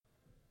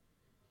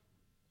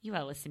You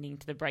are listening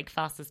to the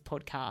Breakfasters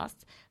podcast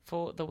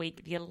for the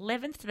week, the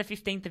 11th to the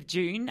 15th of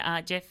June.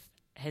 Jeff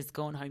has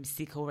gone home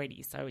sick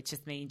already, so it's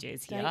just me and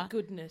Jez here. Thank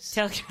goodness.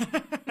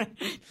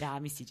 I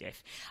miss you,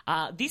 Jeff.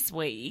 This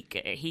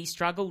week, he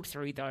struggled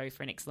through, though,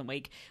 for an excellent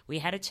week. We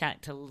had a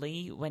chat to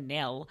Lee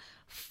Winnell,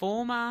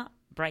 former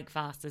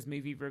Breakfasters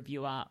movie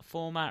reviewer,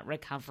 former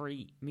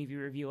Recovery movie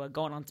reviewer,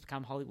 gone on to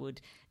become Hollywood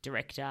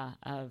director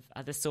of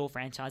the Saw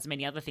franchise and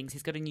many other things.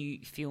 He's got a new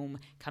film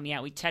coming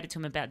out. We chatted to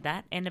him about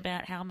that and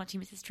about how much he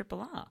misses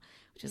Triple R,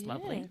 which is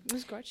lovely. It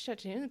was great to chat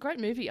to him. Great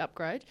movie,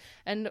 Upgrade.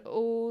 And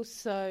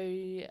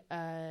also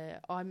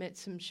I met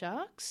some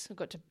sharks. I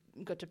got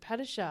to pat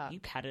a shark. You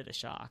patted a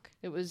shark.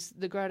 It was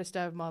the greatest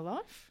day of my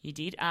life. You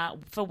did.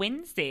 For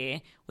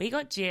Wednesday, we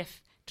got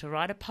Jeff to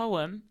write a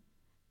poem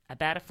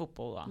about a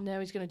footballer.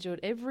 Now he's going to do it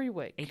every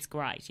week. It's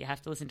great. You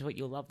have to listen to it.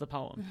 You'll love the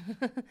poem.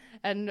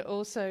 And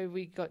also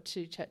we got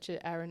to chat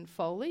to Aaron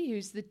Foley,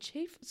 who's the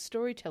chief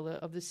storyteller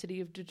of the city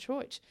of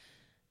Detroit,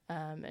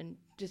 and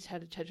just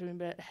had a chat to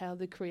him about how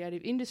the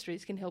creative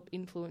industries can help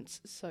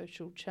influence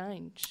social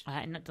change.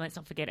 And let's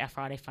not forget our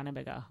Friday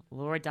Funabugger.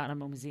 Laura Dunham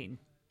was in.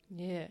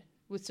 Yeah,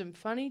 with some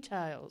funny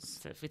tales.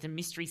 So with some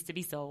mysteries to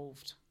be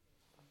solved.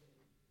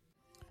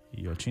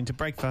 You're tuned to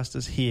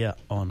Breakfasters here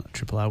on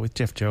Triple R with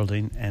Jeff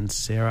Geraldine and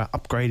Sarah.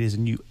 Upgrade is a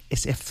new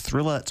SF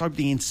thriller. It's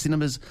opening in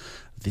cinemas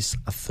this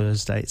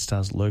Thursday. It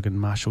stars Logan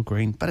Marshall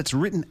Green, but it's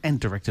written and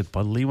directed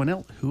by Lee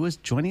Winnell, who is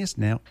joining us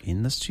now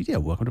in the studio.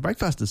 Welcome to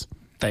Breakfasters.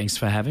 Thanks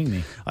for having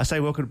me. I say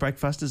welcome to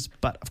Breakfasters,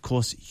 but of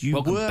course you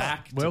welcome were...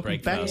 back to welcome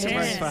Breakfasters. back to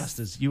Yes.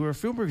 Breakfasters. You were a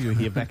film reviewer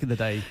here back in the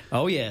day.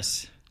 Oh,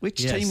 yes.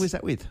 Which Yes. team was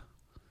that with?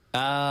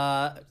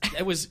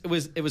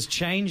 It was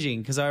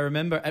changing because I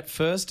remember at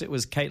first it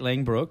was Kate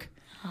Langbrook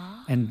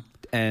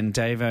and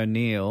Dave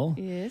O'Neill.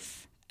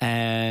 Yes.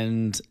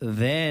 And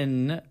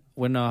then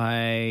when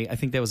I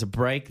think there was a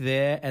break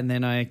there, and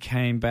then I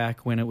came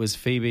back when it was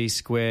Phoebe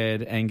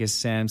Squared, Angus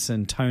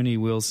Sampson, Tony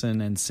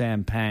Wilson, and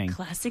Sam Pang.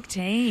 Classic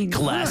team.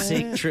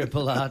 Classic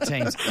Triple R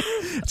teams.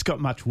 It's got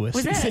much worse.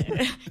 Was that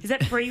is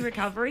that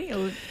pre-recovery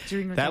or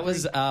during recovery? That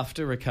was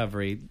after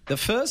recovery. The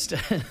first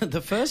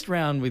the first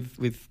round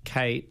with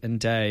Kate and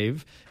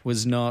Dave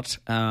was not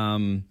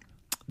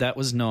that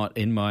was not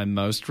in my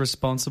most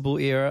responsible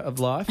era of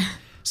life.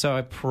 So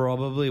I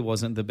probably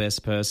wasn't the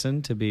best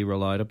person to be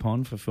relied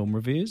upon for film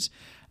reviews.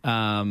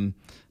 I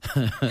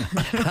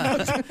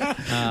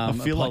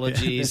feel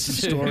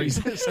apologies.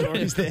 Like there's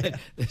stories there.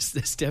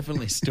 There's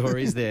definitely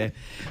stories there.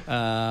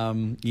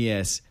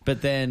 Yes.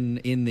 But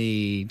then in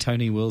the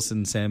Tony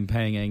Wilson, Sam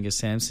Pang, Angus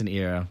Sampson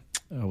era,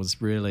 I was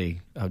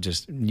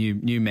just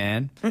new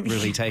man.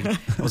 Really I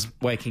was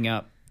waking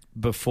up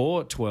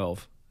before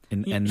 12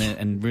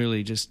 and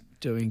really just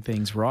doing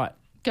things right.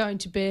 Going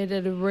to bed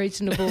at a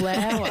reasonable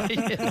hour.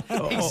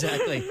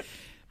 Exactly.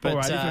 But all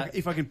right,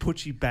 if I can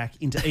put you back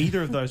into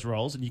either of those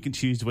roles, and you can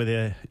choose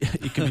whether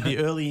it can be the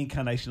early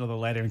incarnation or the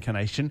later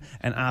incarnation,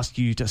 and ask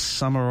you to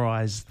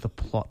summarise the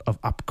plot of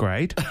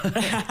Upgrade.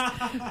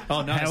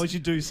 oh, nice. How would you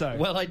do so?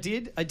 Well, I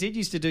did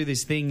used to do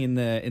this thing in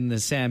the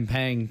Sam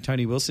Pang,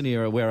 Tony Wilson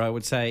era where I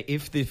would say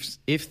if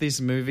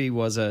this movie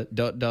was a ...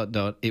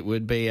 it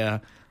would be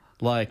a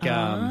like you know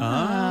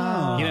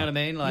what I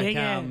mean? Like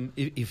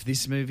if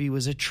this movie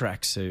was a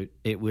tracksuit,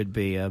 it would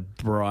be a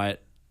bright.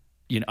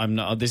 You know, I'm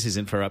not. This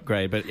isn't for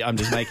Upgrade, but I'm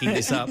just making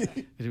this up.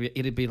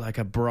 It'd be like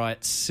a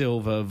bright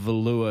silver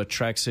velour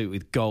tracksuit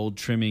with gold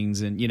trimmings,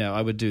 and I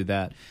would do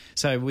that.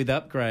 So with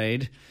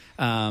Upgrade,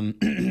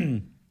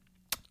 if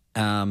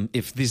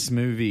this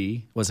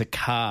movie was a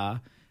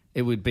car,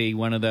 it would be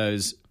one of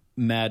those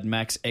Mad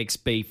Max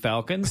XB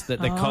Falcons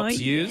that the cops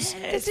use.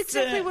 That's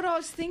exactly what I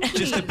was thinking.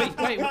 Just a big.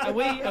 Wait, are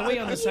we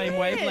on the same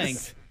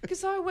wavelength?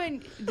 Because I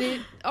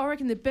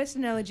reckon the best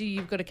analogy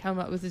you've got to come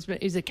up with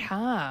is a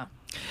car.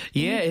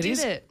 Yeah, it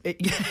is.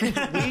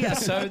 We are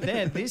so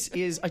there. This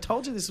is. I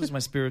told you this was my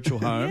spiritual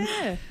home.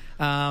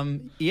 Well,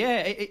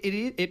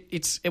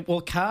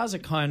 cars are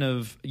kind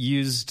of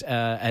used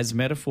as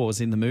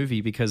metaphors in the movie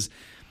because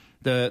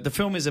the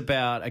film is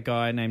about a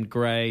guy named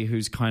Gray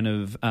who's kind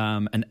of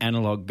an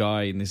analog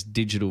guy in this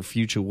digital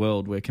future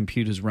world where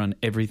computers run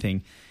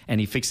everything, and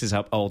he fixes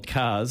up old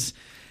cars.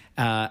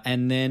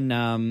 And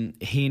then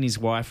he and his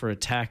wife are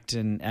attacked,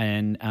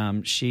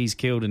 and she's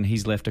killed, and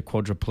he's left a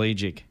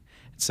quadriplegic.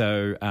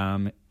 So,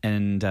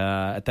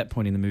 at that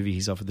point in the movie,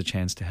 he's offered the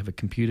chance to have a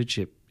computer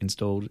chip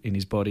installed in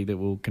his body that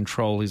will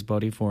control his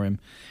body for him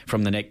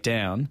from the neck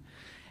down.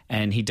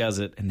 And he does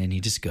it, and then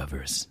he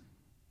discovers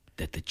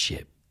that the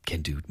chip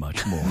can do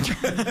much more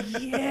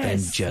than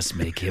just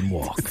make him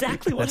walk.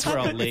 Exactly what That's where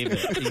I'll leave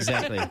it.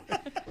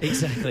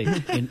 Exactly.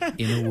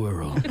 In a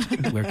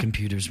world where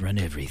computers run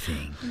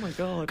everything, Oh my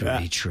God.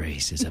 Gray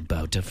Trace is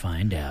about to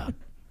find out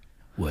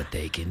what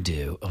they can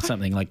do, or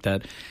something like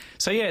that.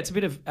 So yeah, it's a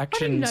bit of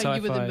action. I didn't know sci-fi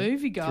you were the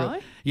movie guy.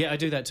 Yeah, I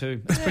do that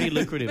too. It's pretty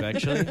lucrative,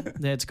 actually.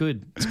 Yeah, it's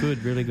good. It's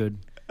good, really good.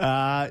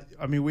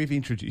 We've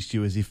introduced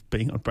you as if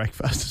being on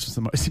Breakfast was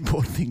the most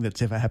important thing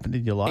that's ever happened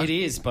in your life. It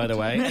is, by the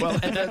way. Well,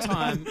 at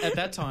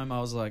that time, I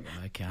was like,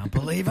 I can't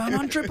believe I'm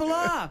on Triple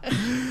R.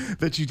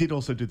 But you did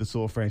also do the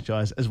Saw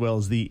franchise as well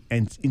as the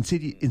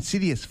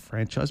Insidious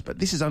franchise. But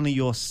this is only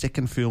your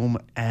second film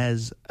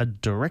as a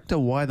director.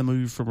 Why the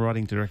move from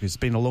writing to director? It's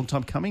been a long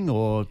time coming,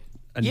 or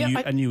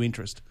a new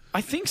interest? I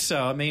think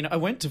so. I mean, I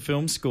went to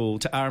film school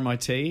to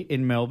RMIT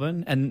in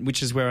Melbourne, and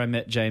which is where I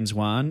met James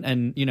Wan.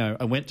 And,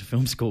 I went to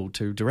film school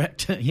to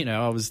direct.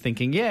 I was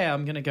thinking,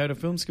 I'm going to go to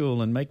film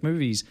school and make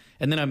movies.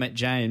 And then I met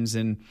James,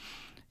 and,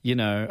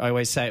 I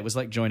always say it was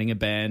like joining a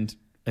band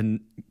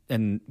and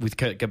with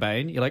Kurt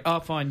Cobain. You're like, oh,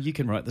 fine, you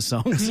can write the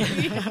songs.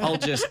 I'll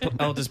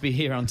just be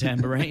here on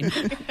tambourine.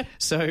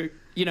 So,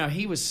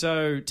 he was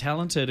so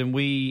talented, and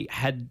we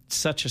had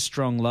such a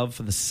strong love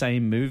for the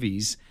same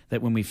movies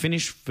that when we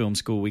finished film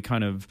school, we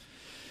kind of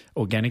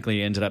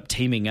organically ended up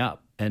teaming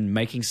up and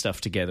making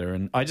stuff together.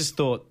 And I just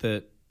thought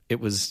that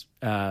it was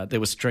there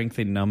was strength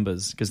in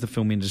numbers, because the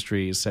film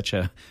industry is such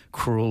a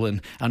cruel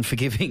and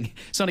unforgiving.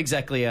 It's not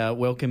exactly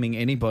welcoming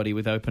anybody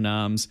with open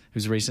arms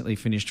who's recently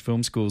finished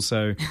film school.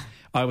 So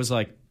I was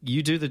like,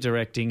 you do the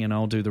directing and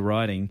I'll do the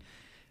writing.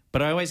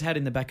 But I always had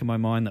in the back of my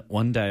mind that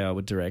one day I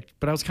would direct.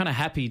 But I was kind of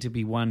happy to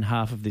be one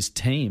half of this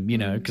team,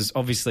 because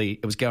obviously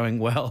it was going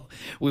well.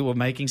 We were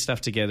making stuff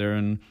together,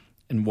 and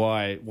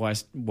why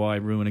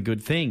ruin a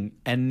good thing?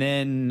 And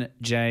then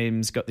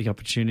James got the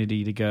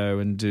opportunity to go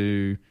and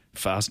do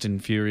Fast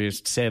and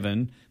Furious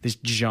 7, this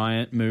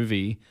giant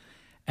movie,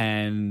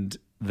 and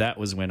that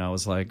was when I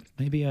was like,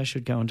 maybe I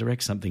should go and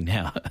direct something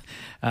now,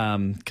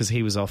 because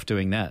he was off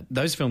doing that.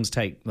 Those films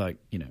take a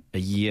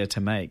year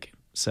to make,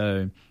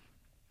 so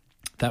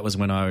that was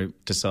when I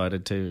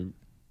decided to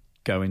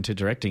go into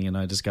directing, and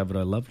I discovered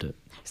I loved it.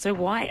 So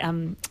why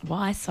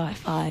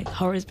sci-fi?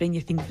 Horror's been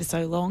your thing for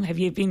so long. Have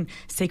you been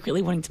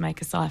secretly wanting to make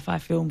a sci-fi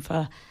film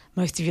for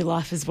most of your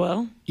life as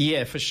well?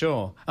 Yeah, for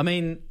sure. I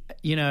mean,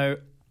 I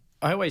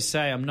always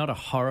say I'm not a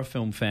horror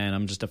film fan.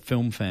 I'm just a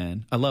film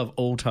fan. I love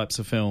all types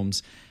of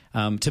films.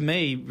 To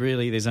me,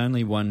 really, there's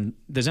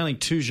only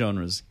two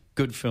genres: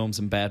 good films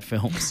and bad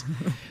films.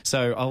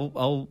 So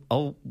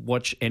I'll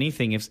watch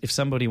anything if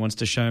somebody wants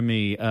to show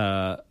me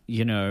a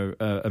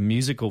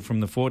musical from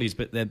the 40s,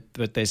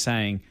 but they're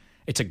saying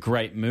it's a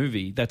great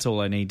movie. That's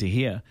all I need to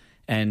hear.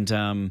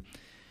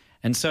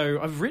 And so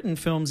I've written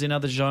films in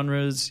other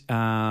genres.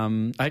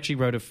 I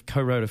actually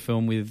co-wrote a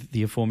film with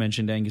the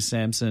aforementioned Angus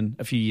Sampson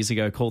a few years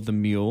ago called The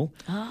Mule.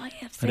 Oh,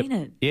 yeah, I've seen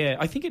it. Yeah,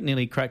 I think it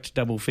nearly cracked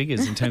double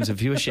figures in terms of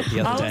viewership the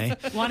other day.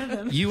 One of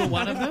them. You were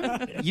one of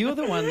them? You were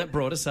the one that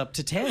brought us up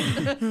to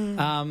 10.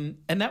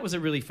 And that was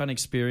a really fun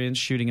experience,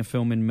 shooting a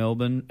film in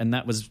Melbourne, and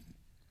that was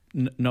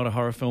not a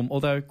horror film,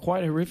 although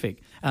quite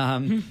horrific.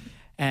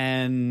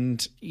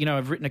 And,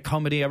 I've written a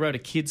comedy. I wrote a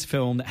kids'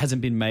 film that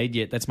hasn't been made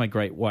yet. That's My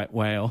Great White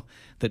Whale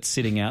that's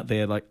sitting out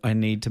there like, I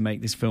need to make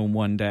this film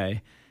one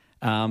day.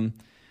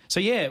 So,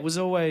 yeah, there was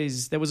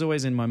always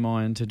in my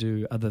mind to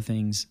do other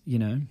things,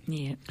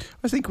 Yeah.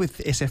 I think with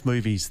SF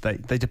movies,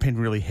 they depend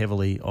really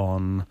heavily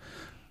on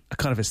a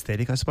kind of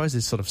aesthetic, I suppose,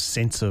 this sort of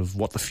sense of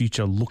what the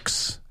future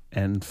looks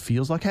and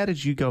feels like. How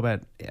did you go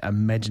about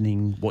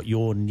imagining what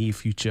your near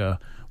future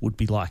would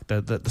be like,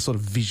 the sort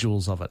of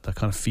visuals of it, the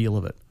kind of feel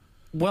of it?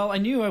 Well, I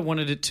knew I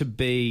wanted it to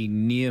be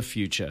near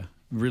future,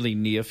 really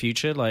near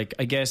future. Like,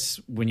 I guess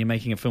when you're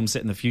making a film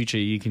set in the future,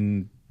 you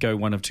can go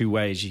one of two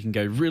ways. You can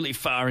go really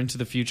far into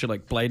the future,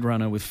 like Blade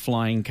Runner with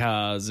flying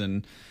cars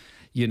and,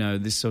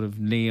 this sort of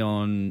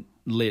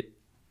neon-lit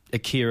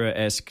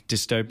Akira-esque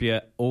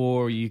dystopia,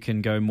 or you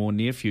can go more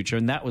near future,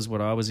 and that was what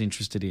I was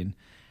interested in.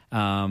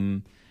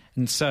 And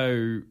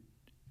so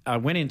I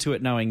went into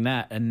it knowing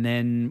that, and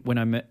then when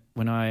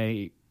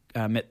I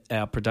met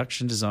our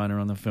production designer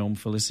on the film,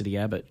 Felicity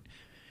Abbott,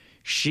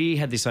 she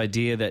had this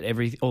idea that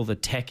all the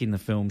tech in the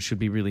film should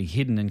be really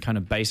hidden and kind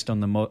of based on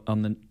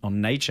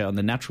nature, on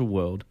the natural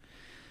world.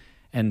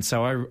 And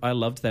so I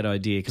loved that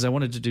idea because I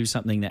wanted to do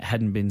something that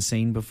hadn't been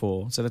seen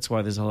before. So that's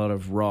why there's a lot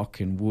of rock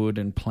and wood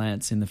and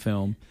plants in the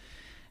film.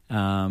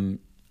 I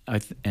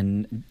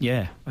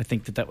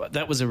think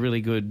that was a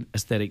really good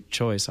aesthetic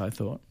choice, I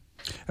thought.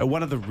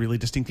 One of the really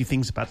distinctive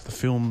things about the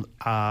film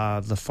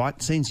are the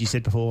fight scenes. You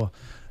said before,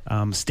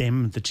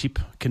 Stem, the chip,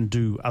 can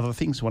do other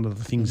things. One of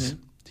the things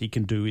he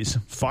can do is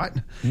fight.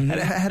 Mm-hmm.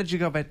 How did you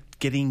go about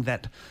getting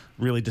that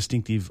really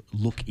distinctive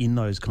look in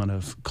those kind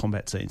of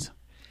combat scenes?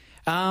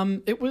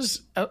 It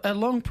was a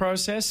long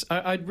process.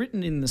 I'd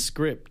written in the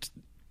script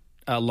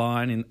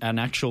an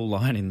actual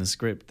line in the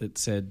script that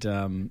said,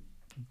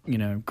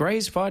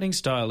 Gray's fighting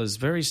style is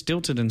very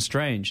stilted and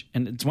strange.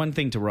 And it's one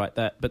thing to write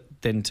that, but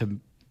then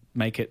to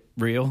make it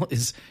real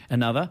is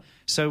another.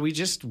 So we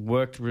just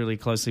worked really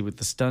closely with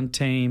the stunt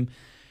team.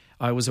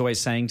 I was always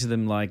saying to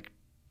them,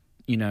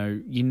 we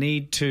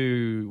need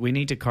to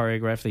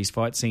choreograph these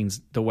fight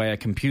scenes the way a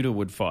computer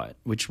would fight,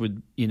 which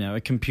would,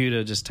 a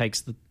computer just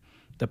takes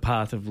the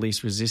path of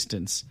least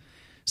resistance.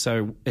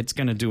 So it's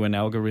going to do an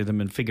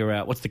algorithm and figure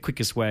out what's the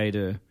quickest way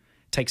to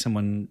take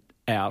someone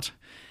out.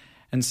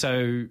 And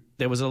so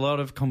there was a lot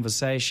of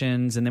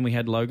conversations, and then we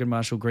had Logan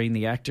Marshall Green,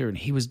 the actor, and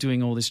he was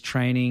doing all this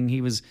training.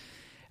 He was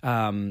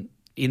in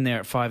there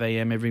at 5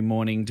 a.m. every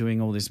morning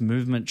doing all this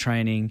movement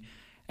training.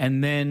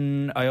 And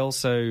then I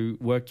also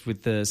worked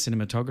with the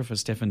cinematographer,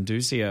 Stefan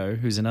Ducio,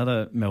 who's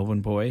another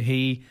Melbourne boy.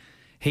 He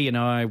and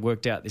I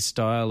worked out this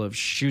style of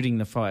shooting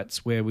the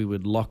fights where we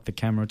would lock the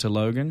camera to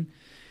Logan.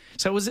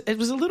 So it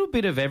was a little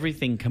bit of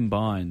everything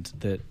combined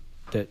that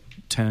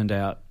turned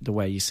out the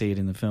way you see it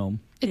in the film.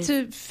 It's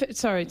a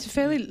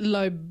fairly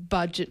low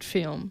budget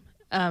film,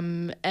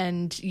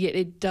 and yet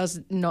it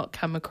does not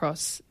come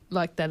across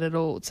like that at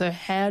all. So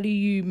how do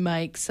you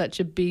make such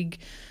a big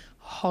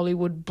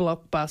Hollywood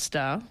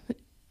blockbuster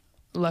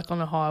like on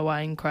a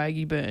highway in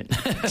Craigieburn?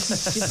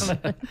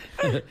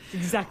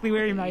 Exactly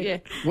where he made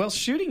it. Well,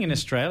 shooting in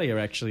Australia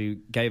actually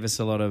gave us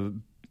a lot of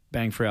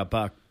bang for our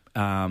buck,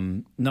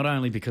 not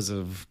only because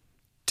of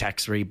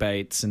tax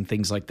rebates and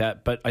things like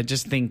that, but I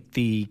just think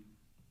the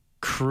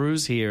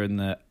crews here and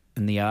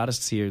the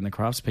artists here and the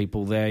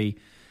craftspeople,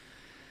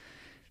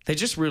 they're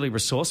just really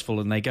resourceful,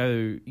 and they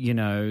go,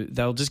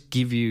 they'll just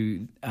give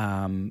you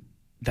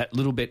that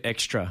little bit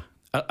extra.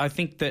 I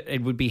think that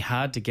it would be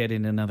hard to get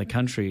in another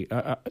country,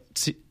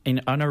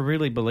 and I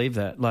really believe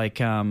that. Like,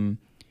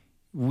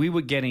 we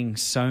were getting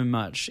so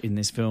much in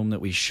this film that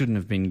we shouldn't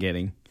have been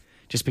getting,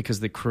 just because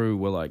the crew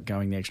were like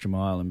going the extra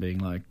mile and being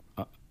like,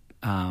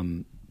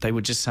 they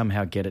would just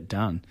somehow get it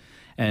done.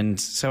 And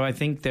so I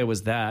think there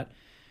was that.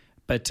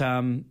 But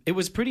it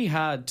was pretty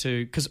hard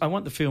because I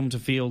want the film to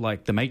feel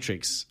like The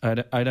Matrix.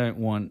 I don't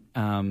want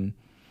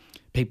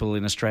people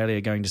in Australia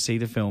going to see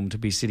the film to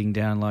be sitting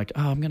down like,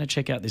 oh, I'm going to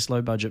check out this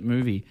low-budget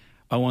movie.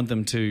 I want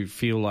them to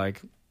feel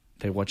like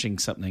they're watching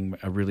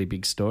a really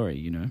big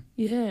story,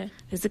 Yeah.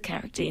 There's a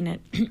character in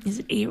it. Is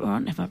it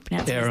Aaron? Have I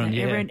pronounced his Aaron,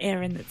 name? yeah.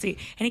 Aaron, that's it.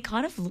 And he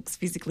kind of looks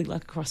physically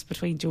like a cross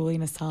between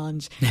Julian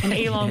Assange and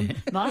Elon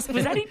Musk.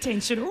 Was that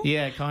intentional?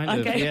 Yeah, kind of.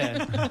 Okay.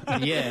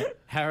 Yeah.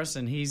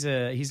 Harrison, he's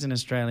an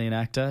Australian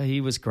actor. He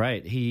was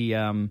great. He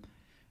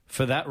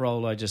for that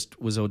role, I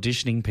just was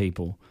auditioning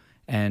people,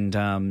 and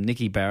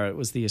Nikki Barrett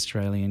was the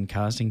Australian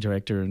casting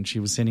director, and she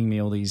was sending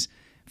me all these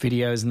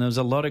videos, and there was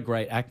a lot of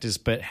great actors,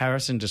 but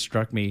Harrison just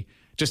struck me.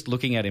 Just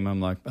looking at him, I'm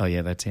like, oh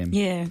yeah, that's him.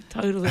 Yeah,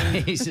 totally.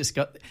 He's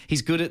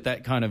good at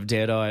that kind of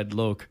dead-eyed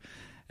look,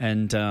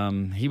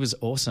 and he was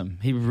awesome.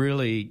 He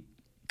really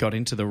got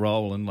into the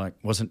role and like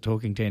wasn't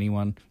talking to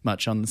anyone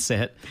much on the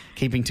set,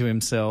 keeping to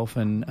himself,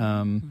 and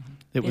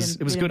it was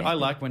good. I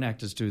like when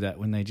actors do that,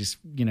 when they just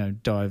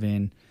dive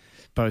in,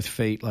 both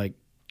feet, like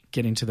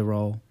get into the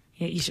role.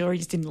 Yeah, you sure he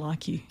just didn't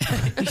like you?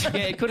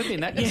 Yeah, it could have been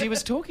that because he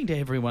was talking to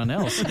everyone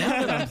else.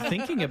 Now that I'm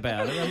thinking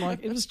about it, I'm like,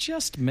 it was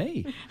just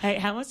me. Hey,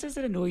 how much does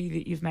it annoy you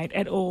that you've made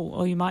at all,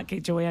 or you might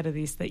get joy out of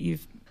this, that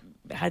you've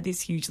had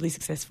this hugely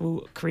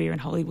successful career in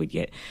Hollywood,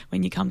 yet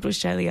when you come to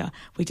Australia,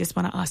 we just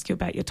want to ask you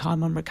about your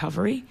time on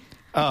recovery?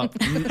 Oh,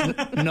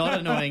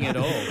 not annoying at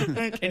all.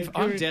 Okay,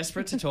 I'm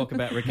desperate to talk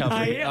about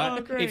recovery.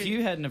 Great. If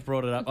you hadn't have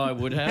brought it up, I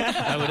would have.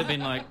 I would have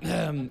been like...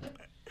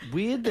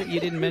 weird that you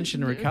didn't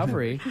mention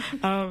recovery.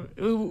 There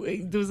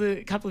was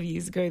a couple of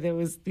years ago, there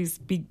was this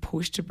big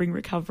push to bring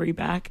recovery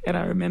back. And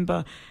I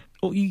remember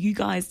you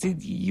guys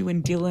did, you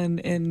and Dylan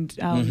and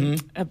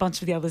a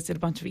bunch of the others did a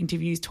bunch of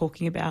interviews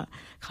talking about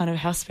kind of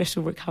how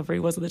special recovery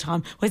was at the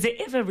time. Was there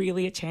ever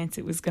really a chance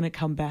it was going to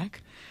come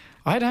back?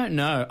 I don't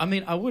know. I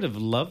mean, I would have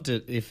loved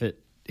it if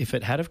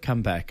it had have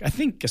come back. I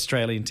think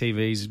Australian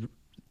TV's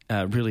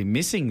really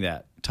missing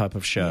that type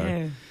of show.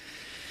 Yeah.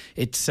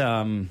 It's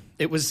one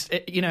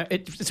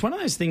of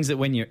those things that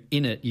when you're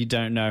in it, you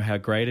don't know how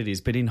great it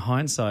is. But in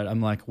hindsight, I'm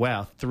like,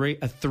 wow, a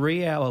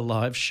 3-hour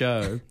live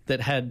show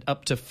that had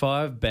up to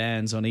 5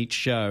 bands on each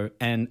show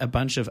and a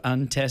bunch of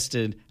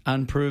untested,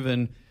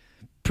 unproven,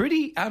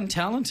 pretty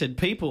untalented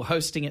people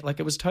hosting it.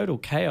 Like, it was total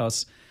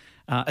chaos.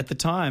 At the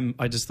time,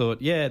 I just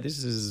thought, yeah,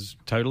 this is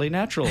totally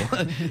natural.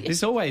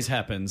 This always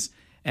happens.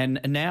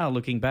 And now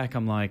looking back,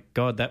 I'm like,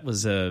 God, that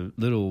was a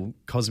little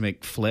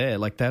cosmic flare.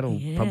 Like,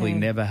 that'll probably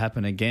never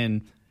happen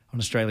again on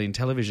Australian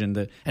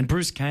television. And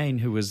Bruce Kane,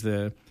 who was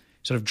the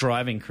sort of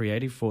driving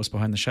creative force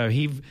behind the show,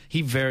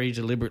 he very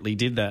deliberately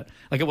did that.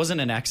 Like, it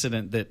wasn't an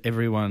accident that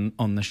everyone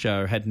on the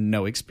show had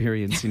no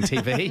experience in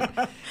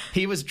TV.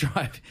 He was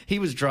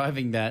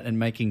driving that and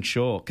making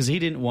sure, because he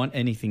didn't want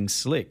anything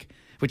slick,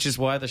 which is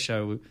why the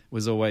show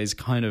was always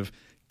kind of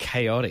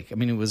chaotic. I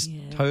mean, it was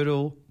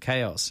total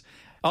chaos.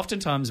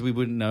 Oftentimes, we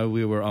wouldn't know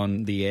we were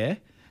on the air.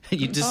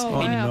 You just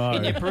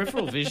in your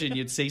peripheral vision,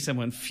 you'd see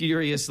someone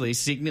furiously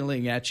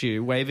signalling at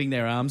you, waving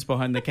their arms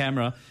behind the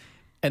camera,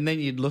 and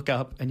then you'd look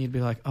up and you'd be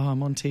like, "Oh,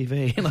 I'm on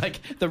TV."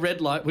 Like, the red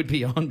light would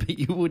be on, but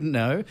you wouldn't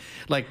know.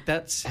 Like,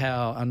 that's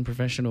how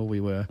unprofessional we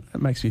were.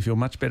 That makes me feel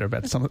much better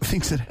about some of the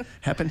things that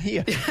happen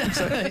here.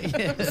 So,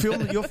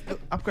 Phil, your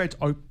Upgrade's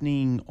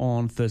opening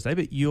on Thursday,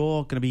 but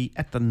you're going to be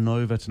at the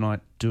Nova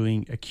tonight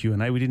doing a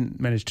Q&A. We didn't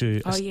manage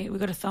to... Oh, yeah, we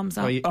got a thumbs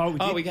up. We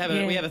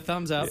have a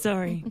thumbs up.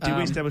 Sorry. Did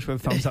we establish whether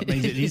thumbs up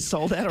means it is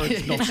sold out or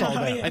it's not sold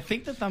out? I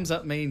think the thumbs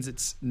up means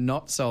it's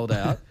not sold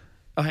out.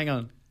 Oh, hang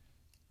on.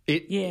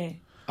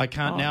 I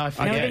can't now. I Now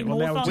forget. we need more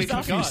now we're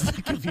thumbs just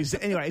up. confused.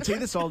 Anyway, it's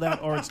either sold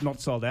out or it's not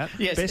sold out.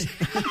 Yes. Best-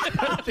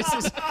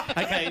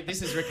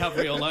 This is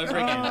recovery all over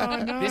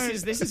again.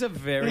 This is a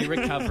very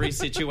recovery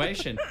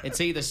situation.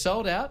 It's either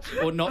sold out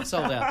or not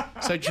sold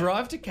out. So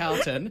drive to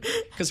Carlton,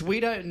 because we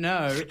don't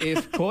know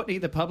if Courtney,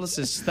 the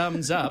publicist,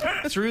 thumbs up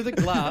through the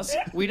glass.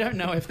 We don't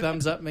know if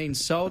thumbs up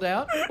means sold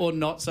out or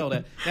not sold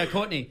out. Now,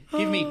 Courtney,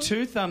 give me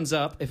 2 thumbs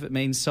up if it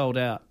means sold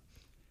out.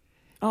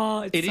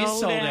 Oh, It is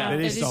sold out. It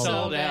is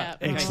sold out. out.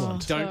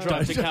 Excellent. Don't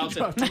drive to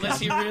Carlton.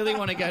 Unless you really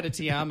want to go to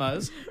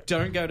Tiamo's,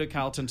 don't go to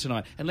Carlton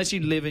tonight. Unless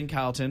you live in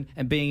Carlton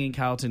and being in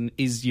Carlton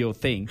is your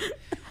thing.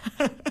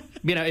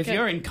 You know, if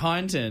you're in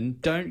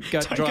Kyneton, don't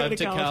drive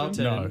to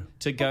Carlton No.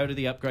 to go to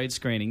the upgrade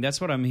screening. That's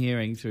what I'm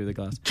hearing through the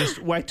glass.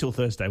 Just wait till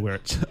Thursday where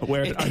it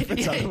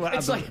opens up.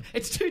 It's like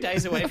it's 2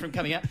 days away from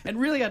coming out, and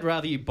really, I'd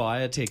rather you buy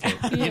a ticket.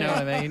 You know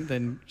what I mean?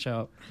 Than show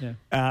up.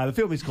 Yeah. The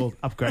film is called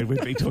Upgrade.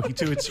 We've been talking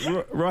to its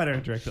writer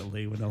and director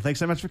Lee Winnell. Thanks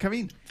so much for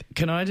coming in.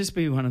 Can I just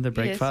be one of the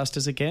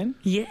breakfasters again?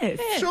 Yes.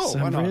 Sure, So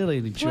why I'm not? really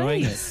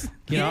enjoying Please. it.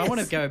 You know, I Yes. want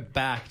to go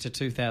back to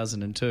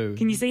 2002.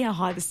 Can you see how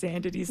high the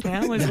standard is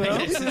now as well?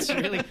 Yes,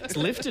 it's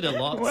lifted a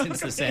lot since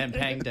the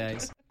Sampang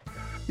days.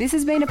 This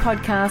has been a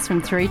podcast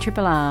from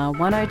 3RRR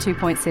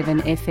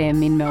 102.7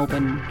 FM in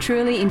Melbourne.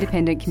 Truly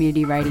independent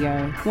community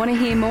radio. Want to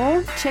hear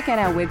more? Check out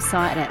our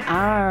website at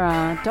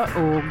rrr.org.au.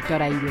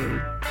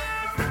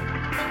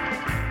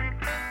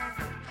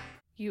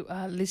 You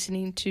are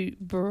listening to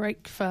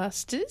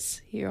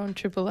Breakfasters here on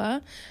Triple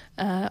R.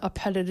 I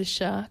patted a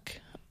shark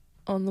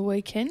on the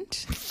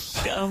weekend.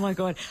 Oh my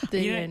God.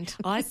 The You know, end.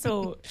 I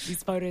saw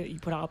this photo that you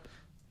put up,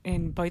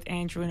 and both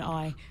Andrew and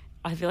I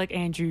feel like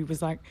Andrew was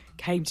like,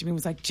 came to me and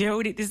was like,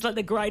 Geraldine, this is like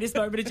the greatest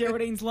moment of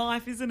Geraldine's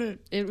life, isn't it?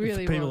 It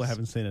really For people was. who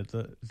haven't seen it,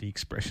 the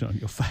expression on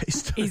your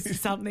face Is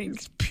something.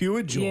 it's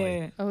pure joy.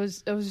 Yeah. I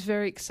was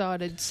very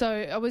excited. So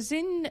I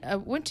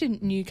went to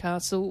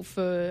Newcastle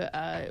for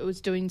I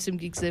was doing some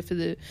gigs there for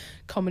the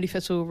Comedy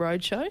Festival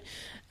Roadshow.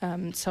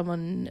 I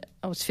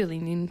was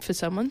filling in for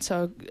someone,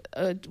 so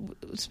I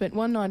spent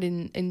one night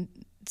in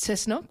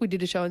Cessnock. We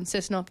did a show in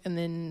Cessnock and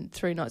then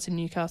 3 nights in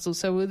Newcastle.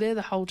 So we were there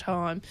the whole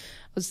time.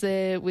 I was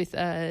there with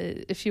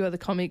a few other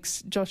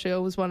comics. Josh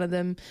Earl was one of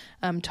them.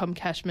 Tom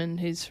Cashman,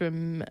 who's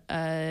from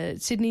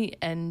Sydney,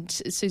 and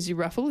Susie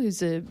Ruffle,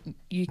 who's a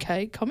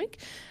UK comic,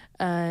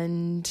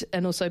 and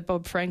also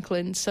Bob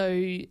Franklin.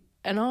 So,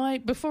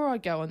 before I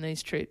go on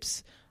these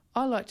trips,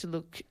 I like to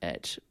look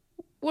at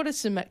what are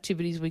some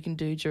activities we can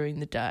do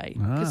during the day.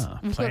 'Cause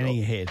Planning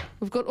ahead.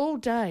 We've got all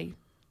day.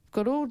 We've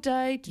got all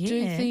day to do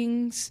Yeah.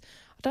 things.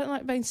 I don't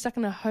like being stuck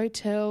in a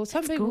hotel.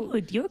 Some That's people,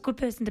 good. You're a good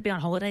person to be on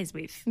holidays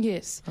with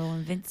yes. or on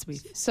events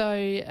with.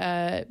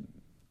 So,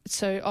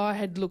 so I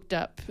had looked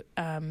up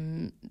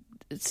some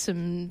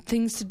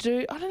things to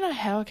do. I don't know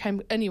how I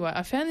came. Anyway,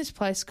 I found this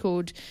place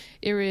called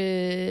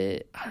I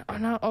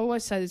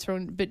always say this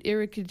wrong, but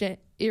Irukandji,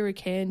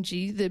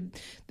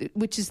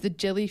 which is the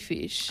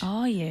jellyfish.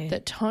 Oh, yeah.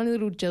 That tiny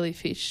little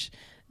jellyfish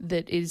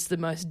that is the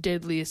most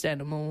deadliest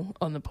animal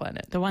on the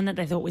planet. The one that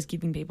they thought was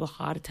giving people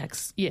heart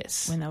attacks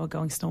Yes. when they were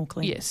going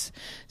snorkeling. Yes.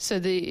 So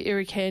the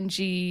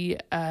Irukandji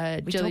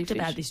We jellyfish. talked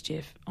about this,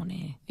 Jeff, on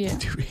air. Yeah.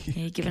 Yeah,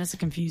 you're giving us a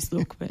confused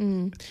look, but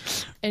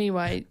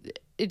Anyway,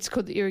 it's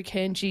called the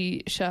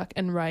Irukandji Shark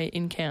and Ray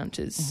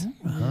Encounters.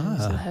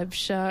 So they have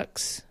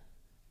sharks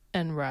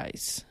and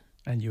rays.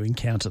 And you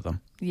encounter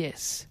them.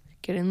 Yes.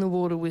 Get in the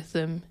water with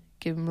them,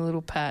 give them a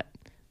little pat,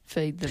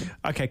 feed them.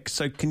 Okay,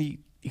 so can you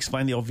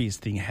explain the obvious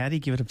thing? How do you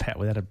give it a pat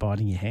without it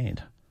biting your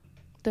hand?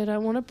 They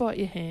don't want to bite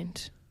your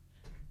hand.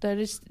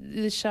 There's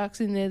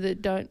sharks in there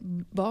that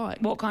don't bite.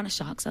 what kind of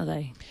sharks are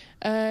they?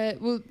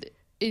 Well,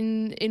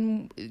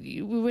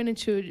 we went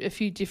into a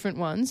few different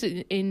ones.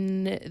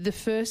 In the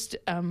first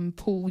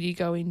pool you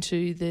go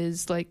into,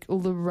 there's like all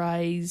the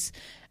rays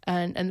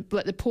and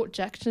like the Port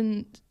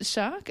Jackson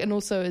shark, and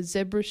also a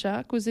zebra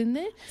shark was in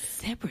there.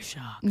 Zebra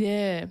shark.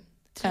 Yeah.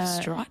 Does it have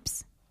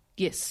stripes?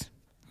 Yes,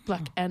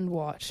 black and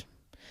white.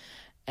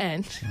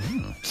 And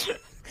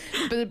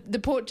but the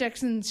Port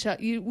Jackson shark,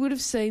 you would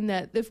have seen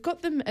that. They've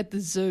got them at the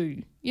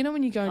zoo. You know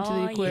when you go into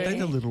the aquarium. Are they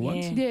the little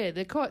ones? Yeah,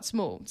 they're quite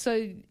small.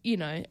 So, you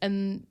know,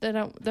 and they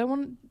don't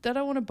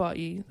want to bite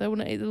you. They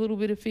want to eat the little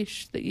bit of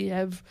fish that you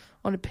have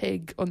on a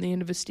peg on the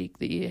end of a stick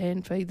that you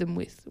hand feed them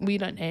with. We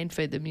don't hand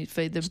feed them, you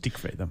feed them. Stick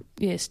feed them.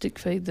 Yeah, stick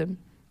feed them.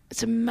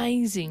 It's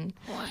amazing.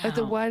 Wow. Like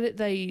the way that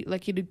they,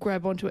 like, you'd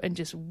grab onto it and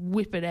just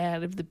whip it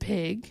out of the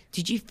peg.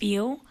 Did you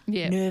feel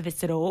Yeah.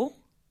 nervous at all?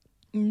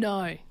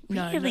 No.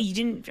 Really? You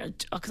didn't?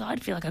 Because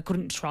I'd feel like I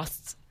couldn't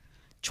trust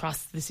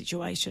the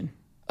situation.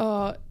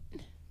 Oh,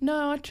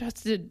 no, I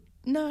trusted.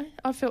 No,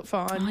 I felt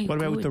fine. Oh, you're What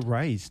about with the good.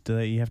 rays? Do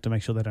you have to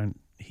make sure they don't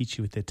hit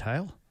you with their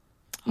tail?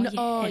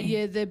 Oh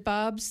yeah, they're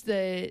barbs.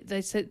 They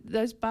said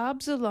those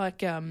barbs are like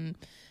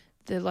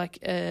they're like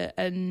a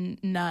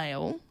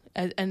nail,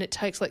 and it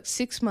takes like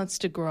 6 months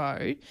to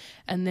grow,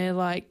 and they're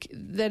like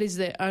that is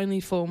their only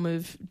form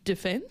of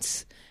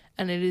defence,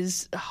 and it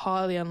is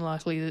highly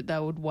unlikely that they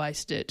would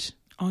waste it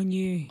on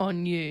you.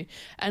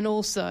 and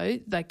also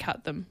they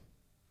cut them,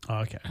 Oh,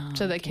 okay.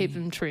 so they keep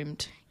them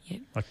trimmed.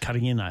 Like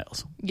cutting your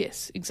nails.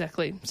 Yes,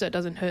 exactly. So it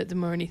doesn't hurt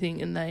them or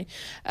anything. And they,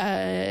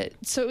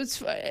 so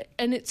it's,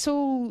 and it's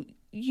all,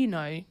 you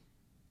know,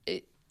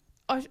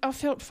 I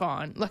felt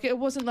fine. Like it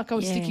wasn't like I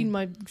was sticking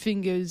my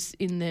fingers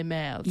in their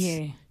mouths.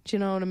 Yeah. Do you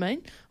know what I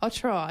mean? I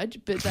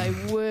tried, but they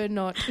were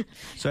not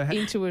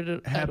into it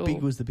at all. How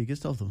big was the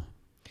biggest of them?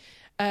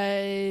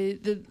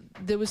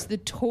 There was the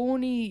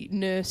tawny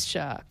nurse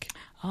shark,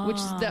 which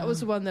that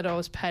was the one that I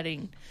was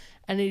patting,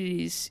 and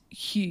it is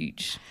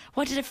huge.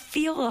 What did it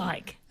feel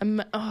like? I don't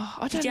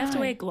know. Did you have to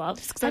wear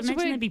gloves? Because I imagine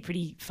that'd be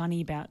pretty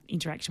funny about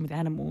interaction with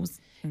animals.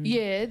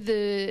 Yeah,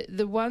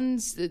 the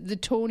ones, the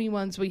tawny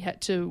ones, we had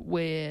to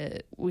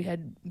wear. We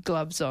had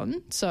gloves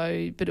on.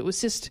 So, but it was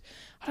just,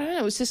 I don't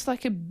know. It was just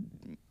like a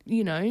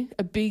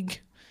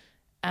big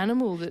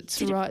animal that's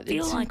Did right. It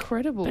feel it's like,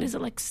 incredible. But is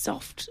it like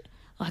soft,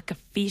 like a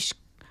fish,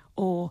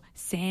 or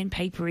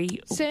sandpapery,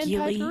 or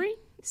gilly? Sandpapery?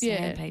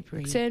 Yeah,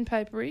 sandpapery.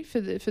 Sandpapery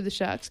for the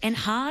sharks. And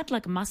hard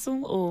like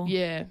muscle, or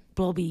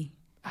blobby?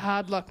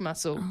 Hard like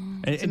muscle.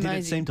 And did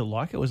it seem to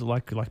like it? Was it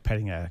like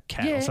patting a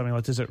cat or something?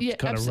 Like, does it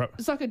kind of...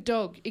 It's like a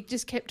dog. It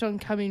just kept on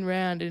coming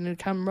round and it'd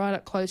come right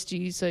up close to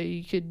you so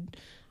you could...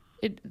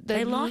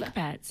 They like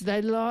pats.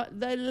 They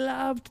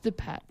loved the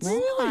pats.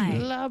 Really?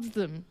 Loved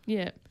them,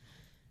 yeah.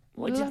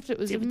 Loved it. It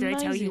was did amazing.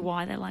 they tell you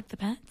why they like the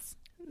pats?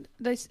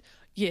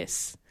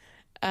 Yes.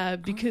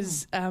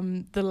 Because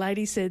the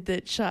lady said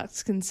that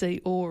sharks can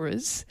see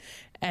auras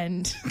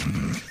and...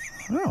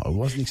 Oh, I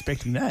wasn't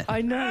expecting that.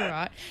 I know,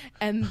 right?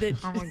 And that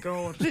oh my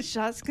God, the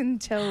sharks can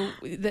tell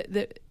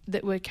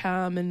that we're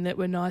calm and that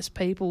we're nice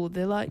people.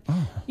 They're like,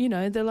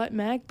 they're like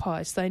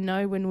magpies. They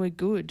know when we're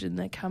good, and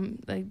they come.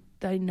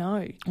 They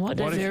know. What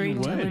if very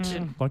you weren't?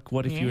 intelligent. Like,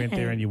 what if you went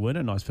there and you weren't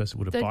a nice person?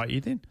 Would it bite you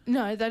then?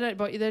 No, they don't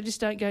bite you. They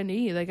just don't go near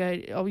you. They go,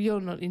 "Oh,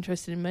 you're not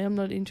interested in me. I'm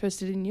not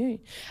interested in you."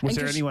 Was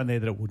there anyone there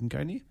that it wouldn't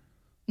go near?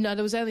 No,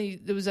 there was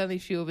only a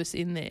few of us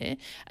in there,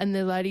 and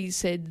the lady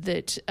said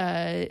that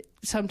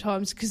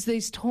sometimes, because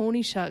these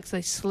tawny sharks,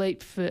 they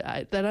sleep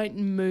they don't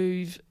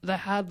move, they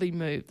hardly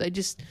move, they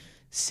just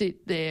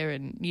sit there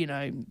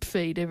and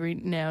feed every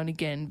now and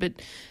again.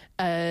 But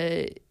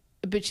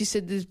she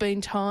said there's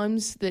been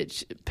times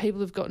that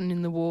people have gotten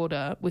in the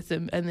water with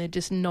them, and they're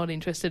just not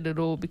interested at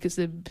all because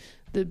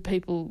the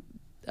people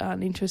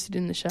aren't interested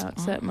in the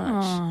sharks that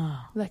much.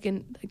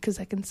 Because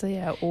they can see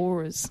our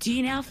auras. Do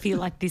you now feel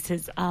like this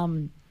has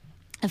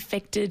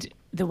affected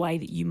the way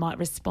that you might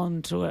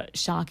respond to a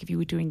shark if you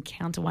were to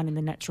encounter one in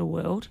the natural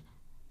world?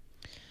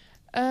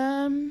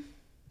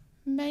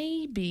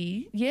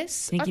 Maybe,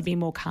 yes. Think you'd be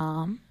more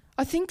calm?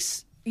 I think,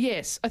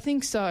 yes, I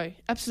think so,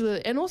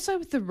 absolutely. And also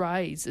with the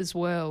rays as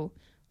well.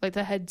 Like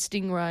they had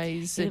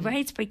stingrays. The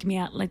rays freaked me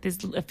out. Like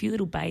there's a few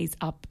little bays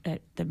up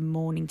at the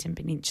Mornington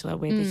Peninsula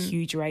where the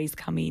huge rays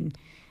come in.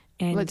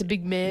 And like the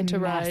big manta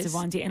massive rays.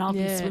 ones, and I've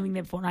been swimming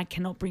there before, and I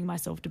cannot bring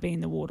myself to be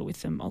in the water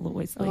with them. I'll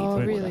always leave.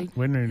 Oh, really?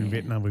 When we were in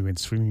Vietnam, we went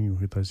swimming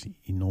with those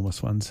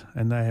enormous ones,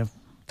 and they're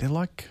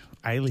like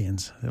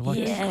aliens. They're like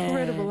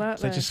incredible, aren't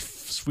they? They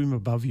just swim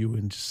above you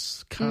and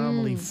just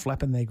calmly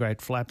flapping their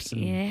great flaps and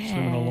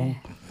swimming along.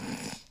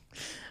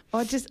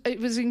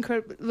 It was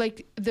incredible.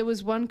 Like there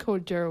was one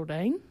called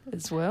Geraldine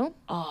as well.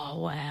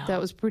 Oh wow,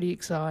 that was pretty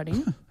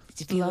exciting.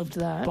 Did you Loved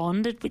that.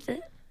 Bonded with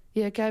it?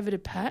 Yeah, gave it a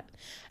pat,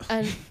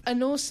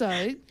 and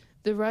also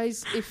the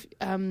rays. If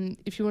you want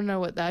to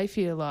know what they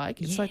feel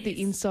like, it's like the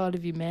inside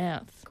of your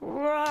mouth.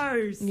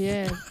 Gross.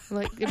 Yeah,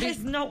 like that's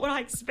not what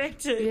I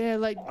expected. Yeah,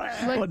 like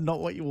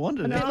not what you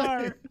wanted.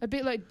 A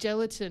bit like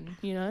gelatin,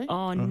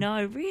 Oh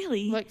no,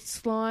 really? Like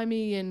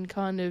slimy and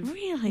kind of.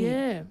 Really?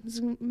 Yeah, it was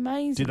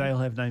amazing. Did they all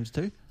have names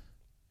too?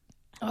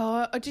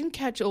 Oh, I didn't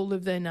catch all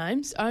of their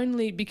names,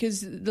 only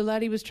because the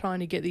lady was trying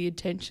to get the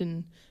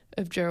attention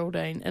of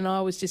Geraldine, and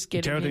I was just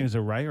getting Geraldine was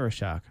a ray or a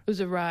shark? It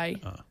was a ray.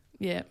 Oh.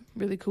 Yeah,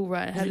 really cool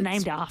ray. Was it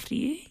named after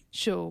you?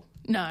 Sure.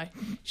 No.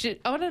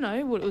 I don't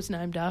know what it was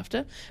named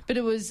after, but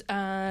it was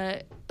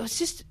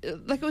just,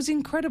 like, it was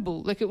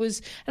incredible. Like, it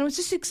was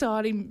just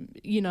exciting,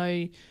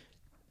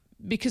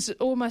 because it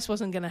almost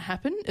wasn't going to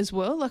happen as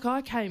well. Like,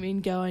 I came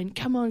in going,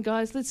 come on,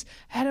 guys,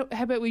 how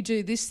about we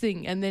do this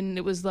thing? And then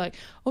it was like,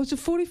 oh, it's a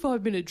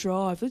 45-minute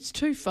drive. That's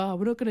too far.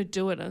 We're not going to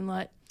do it. And I'm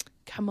like,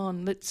 come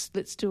on, let's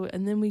do it.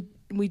 And then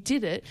we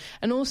did it.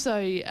 And also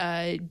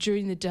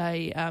during the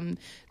day,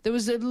 there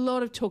was a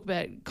lot of talk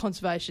about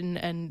conservation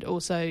and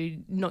also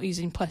not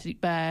using plastic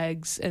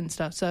bags and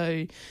stuff.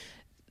 So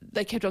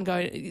they kept on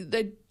going.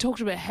 They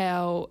talked about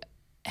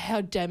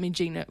how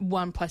damaging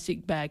one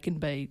plastic bag can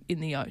be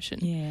in the ocean.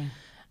 Yeah.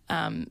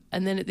 And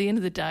then at the end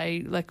of the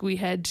day, like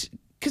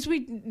because we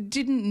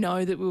didn't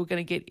know that we were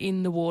going to get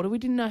in the water. We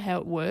didn't know how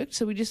it worked.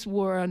 So we just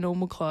wore our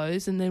normal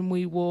clothes, and then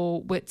we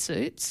wore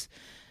wetsuits.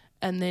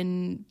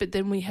 But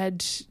then we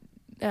had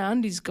our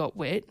undies got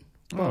wet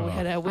while we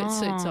had our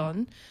wetsuits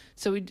on.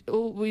 So we.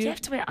 Do you have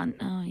to wear? Oh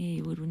yeah,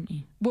 you would, wouldn't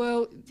you?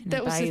 Well,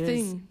 that was the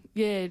thing.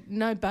 Yeah,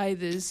 no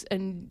bathers,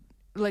 and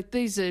like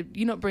you're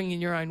not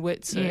bringing your own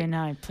wetsuit. Yeah,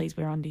 no, please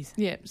wear undies.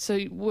 Yeah, so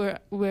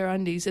wear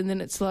undies, and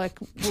then it's like,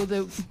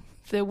 well,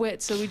 they're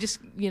wet, so we just,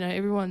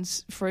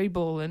 everyone's free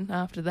balling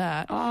after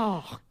that.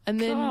 Oh, and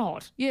then,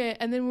 God. Yeah,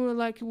 and then we were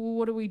like, well,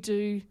 what do we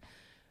do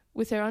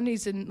with our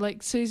undies? And,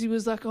 like, Susie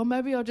was like, oh,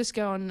 maybe I'll just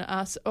go and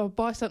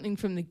buy something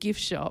from the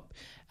gift shop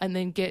and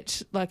then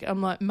get, like,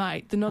 I'm like,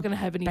 mate, they're not going to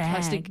have any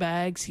plastic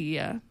bags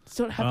here. It's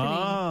not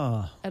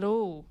happening at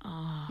all.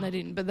 Oh. They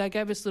didn't, but they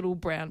gave us little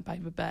brown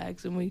paper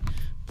bags and we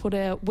put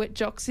our wet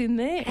jocks in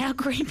there. How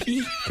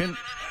creepy. Can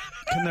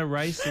they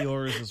raise the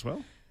Auras as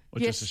well? Or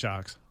Yes. just the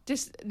Sharks?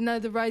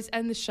 The rays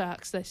and the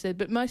Sharks, they said,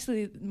 but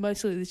mostly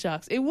the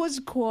Sharks. It was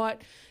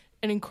quite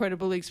an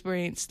incredible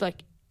experience,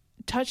 like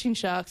touching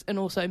Sharks and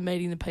also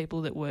meeting the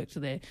people that worked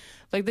there.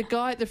 Like the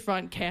guy at the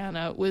front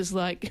counter was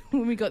like,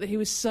 when we got there, he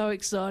was so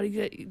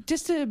excited,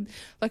 just a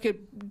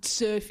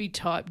surfy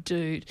type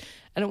dude.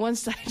 And at one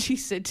stage he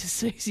said to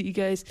Susie, he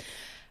goes,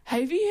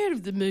 have you heard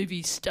of the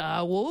movie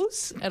Star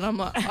Wars? And I'm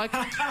like,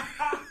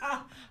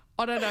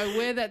 I don't know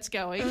where that's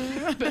going,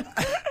 but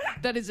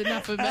that is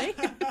enough of me.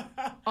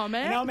 I'm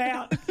out. And I'm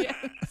out. Yeah,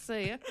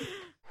 see ya.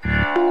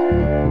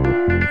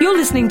 You're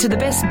listening to the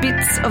best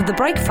bits of the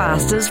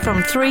Breakfasters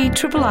from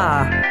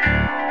 3RRR.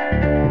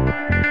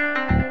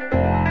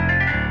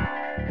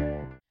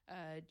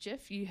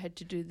 Jeff, you had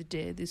to do the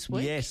dare this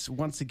week. Yes,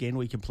 once again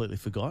we completely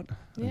forgot.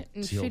 Yeah,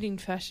 in fitting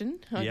fashion.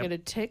 I Yep. got a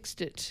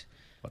text at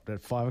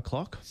At 5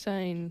 o'clock?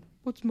 saying,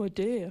 what's my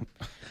dare?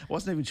 I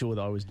wasn't even sure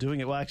whether I was doing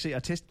it. Well, actually, I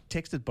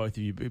texted both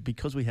of you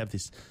because we have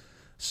this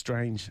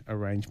strange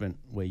arrangement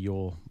where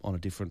you're on a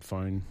different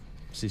phone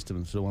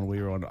system to the one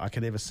we were on. I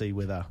can never see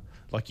whether,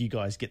 like, you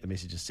guys get the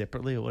messages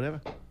separately or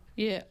whatever.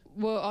 Yeah,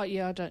 well,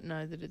 I don't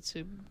know that it's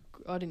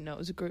I didn't know it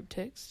was a group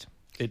text.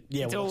 It's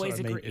It's well, always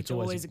that's what I mean. it's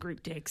always a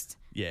group text.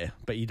 Yeah,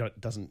 but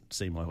doesn't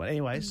seem like one.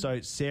 Anyway, so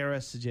Sarah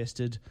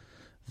suggested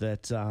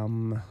that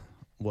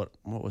what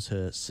was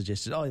her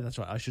suggested? Oh, yeah, that's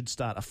right. I should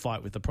start a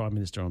fight with the Prime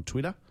Minister on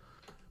Twitter.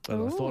 But I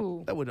Ooh.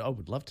 thought I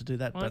would love to do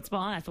that. Well, but that's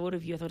why I thought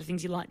of you. I thought of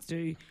things you like to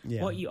do,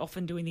 Yeah. what you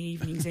often do in the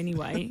evenings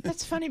anyway.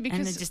 That's funny and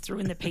because then just threw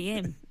in the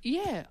PM.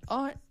 yeah,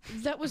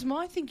 that was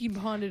my thinking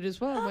behind it as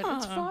well. I went,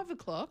 it's Ah. 5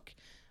 o'clock.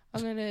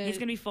 I'm gonna. He's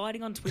going to be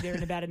fighting on Twitter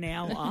in about an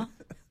hour.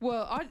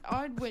 Well,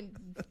 I went.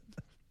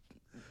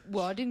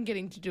 Well, I didn't get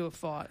him to do a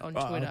fight on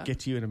Twitter. I'll get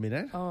to you in a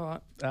minute.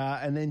 All right.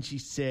 And then she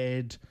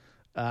said,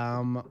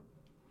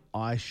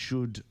 I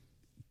should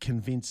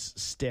convince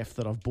Steph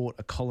that I've bought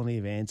a colony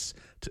of ants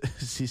to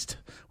assist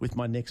with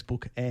my next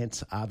book,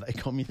 Ants, Are They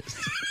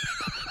Communists?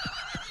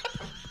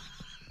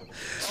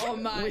 Oh,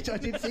 mate. Which I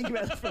did think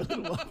about for a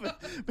little while,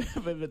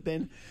 but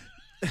then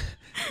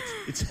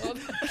it's Oh,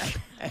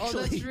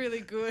 actually, that's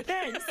really good.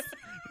 Thanks.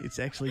 it's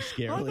actually I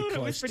scarily thought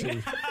it was close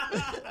pretty-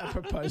 to a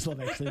proposal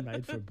I've actually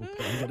made for a book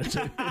that I'm going to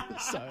do.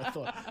 So I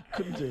thought I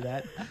couldn't do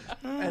that.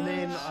 And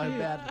then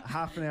about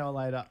half an hour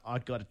later, I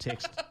got a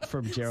text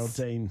from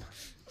Geraldine,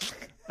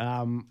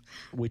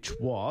 which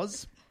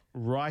was,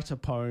 write a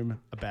poem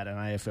about an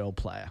AFL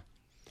player.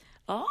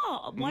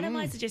 Oh, one of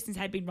my suggestions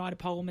had been write a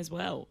poem as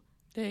well.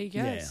 There you go.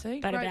 Yeah. See,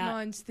 But great about-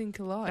 minds think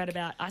alike. But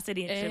about, I said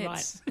actually right.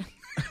 Ants.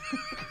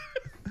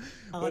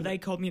 Are they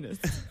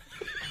communists?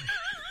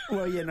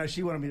 Well, yeah, no,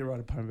 she wanted me to write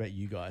a poem about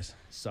you guys.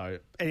 So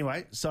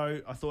anyway,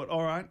 I thought,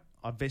 all right,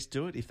 I best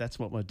do it. If that's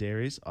what my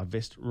dare is, I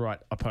best write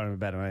a poem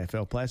about an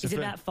AFL player. So Is it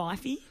about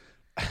Fifey?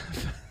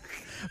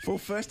 well,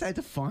 first I had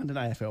to find an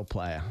AFL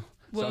player.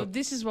 Well, So-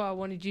 this is why I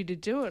wanted you to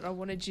do it. I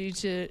wanted you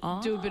to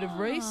do a bit of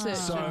research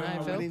So on I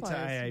AFL went into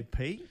players.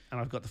 AAP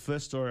and I've got the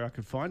first story I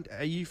could find.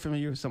 Are you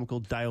familiar with someone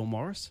called Dale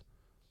Morris?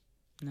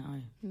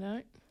 No.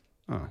 No,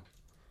 Oh,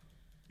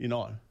 you're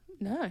not.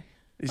 no.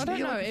 Isn't I don't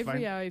he know like a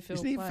every AFL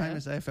Isn't he a player.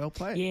 famous AFL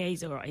player? Yeah,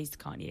 he's all right. He's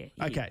kind of, yeah.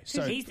 he Okay, is.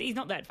 so- he's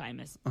not that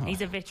famous.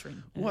 He's a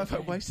veteran. Why have I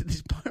Okay. wasted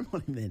this poem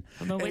on him then?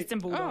 From the Western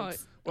Oh,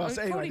 Bulldogs. Well,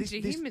 so anyway, according this-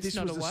 to this- him, it's this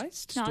not was a the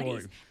waste. No, it story.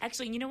 is.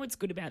 Actually, you know what's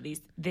good about this?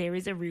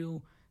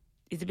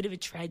 There's a bit of a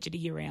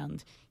tragedy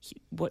around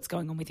what's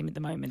going on with him at the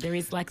moment. There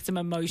is like some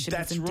emotion.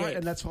 That's some right, depth.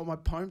 and that's what my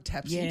poem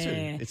taps Yeah.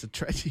 into. It's a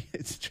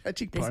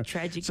tragic There's poem.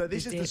 tragic So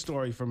this is the depth.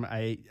 story from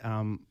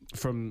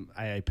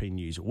AAP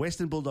News.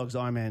 Western Bulldogs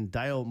Ironman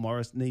Dale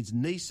Morris needs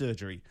knee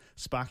surgery,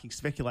 sparking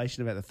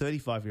speculation about the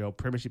 35-year-old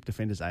Premiership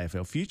defender's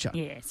AFL future.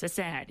 Yeah, so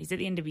sad. He's at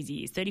the end of his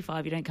years.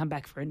 35, you don't come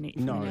back for a knee.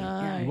 No,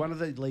 No. one of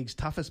the league's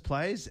toughest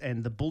players,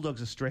 and the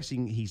Bulldogs are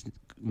stressing he's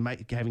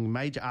having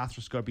major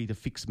arthroscopy to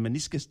fix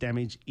meniscus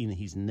damage in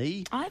his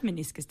knee. I have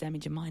meniscus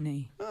damage in my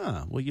knee.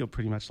 Ah, well, you're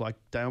pretty much like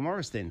Dale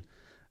Morris then.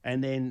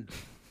 And then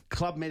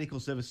Club Medical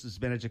Services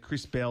Manager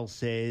Chris Bell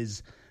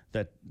says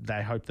that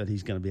they hope that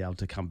he's going to be able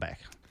to come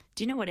back.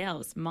 Do you know what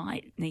else?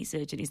 My knee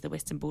surgeon is the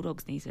Western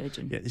Bulldogs knee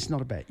surgeon. Yeah, it's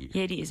not about you.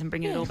 Yeah, it is. I'm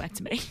bringing it all back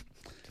to me.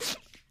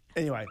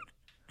 Anyway,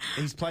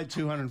 he's played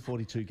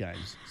 242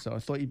 games, so I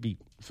thought you'd be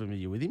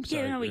familiar with him. So,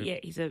 Yeah, no, yeah,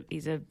 he's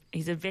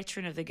a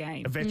veteran of the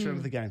game. a veteran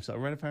of the game, so I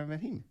read a poem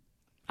about him.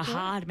 A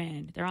hard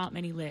man. There aren't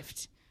many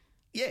left.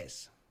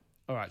 Yes.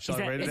 All right, shall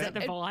Is I read that, it is out? that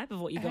the vibe of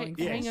what you're going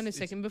for? Yes. Hang on a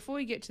second. Before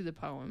you get to the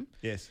poem,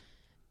 Yes.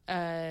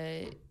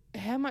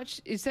 how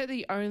much is that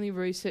the only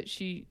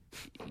research you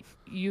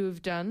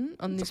have done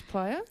on this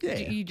player? Yeah.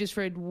 You just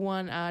read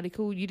one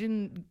article. You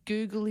didn't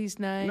Google his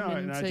name No,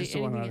 and see just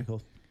the one anything.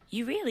 article.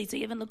 You really? So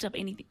you haven't looked up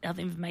any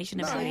other information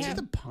No, about it's him?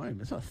 just a poem.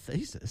 It's not a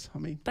thesis. I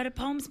mean, But a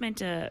poem's meant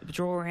to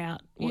draw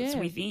out what's Yeah.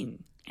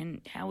 within.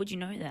 And how would you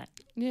know that?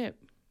 Yeah.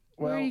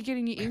 Where are Well- you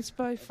getting your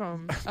inspo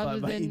from?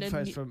 my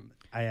info's from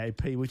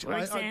AAP, which For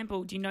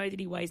example, do you know that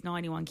he weighs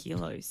 91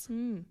 kilos?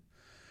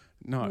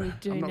 no, We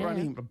do I'm not now.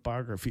 writing a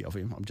biography of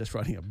him. I'm just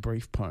writing a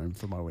brief poem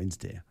for my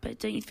Wednesday. But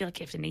don't you feel like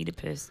you have to need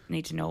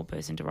to know a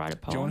person to write a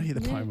poem? Do you want to hear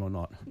the poem or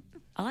not?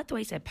 I like the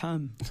way you said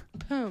poem.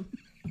 Poem.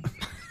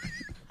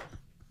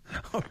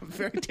 I'm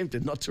very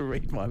tempted not to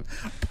read my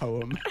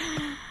poem.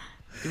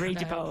 Read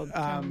your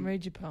poem.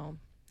 Read your poem.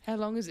 How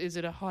long is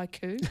it? A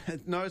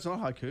haiku? No, it's not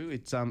haiku.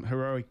 It's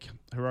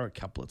heroic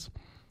couplets.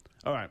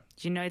 All right.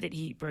 Do you know that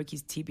he broke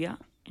his tibia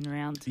in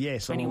round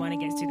Yes, 21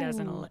 against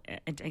 2011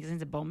 against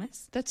the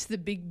Bombers? That's the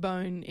big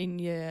bone in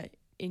your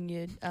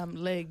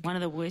leg. One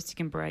of the worst you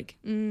can break.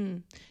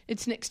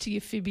 It's next to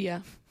your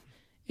fibia.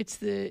 It's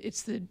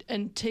the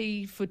and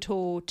T for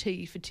tall,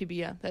 T for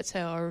tibia. That's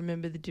how I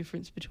remember the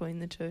difference between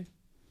the two.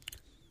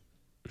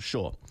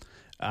 Sure.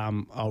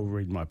 I'll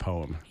read my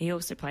poem. He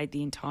also played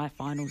the entire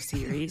final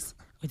series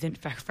with a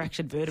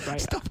fractured vertebrae.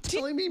 Stop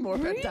telling me more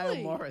about Dale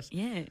Really? Morris.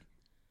 Yeah.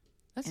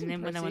 That's And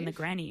then when they won the impressive.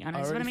 granny. I know.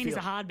 I That's what I already mean. It's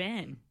a feel- hard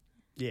band.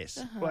 Yes.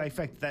 Well, in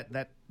fact,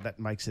 that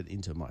makes it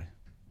into my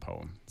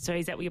poem. So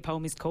is that what your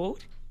poem is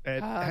called?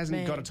 It Hard hasn't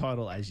man. got a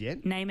title as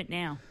yet. Name it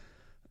now.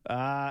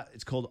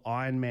 It's called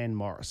Iron Man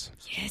Morris.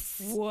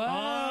 Yes.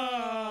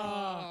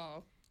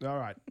 Wow. All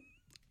right.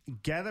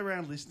 Gather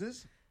round,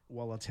 listeners,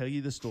 while I tell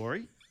you the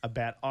story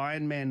about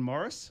Iron Man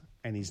Morris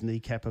and his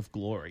kneecap of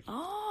glory.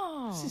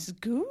 Oh. This is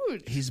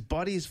good. His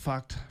body is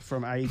fucked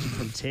from age and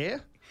from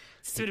tear.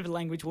 Sort of a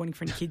language warning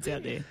for any kids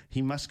out there.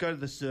 He must go to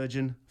the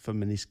surgeon for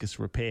meniscus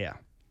repair.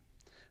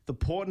 The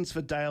portents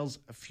for Dale's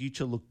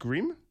future look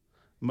grim.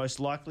 Most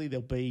likely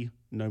there'll be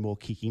no more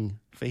kicking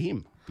for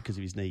him because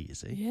of his knee, you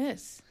see.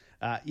 Yes.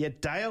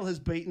 Yet Dale has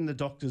beaten the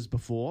doctors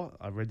before.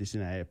 I read this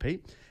in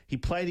AAP. He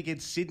played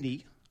against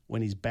Sydney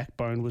when his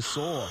backbone was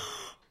sore.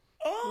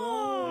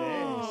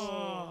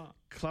 Yes.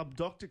 Club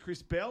doctor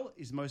Chris Bell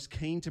is most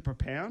keen to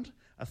propound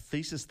a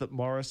thesis that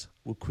Morris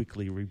will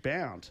quickly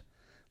rebound.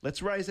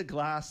 Let's raise a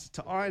glass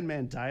to Iron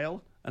Man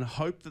Dale and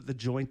hope that the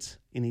joints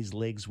in his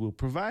legs will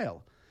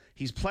prevail.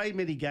 He's played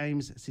many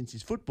games since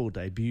his football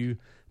debut.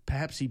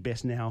 Perhaps he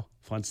best now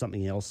find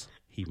something else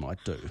he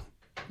might do.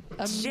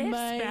 Jeff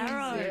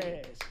Sparrow.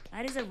 Yes.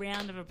 That is a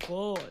round of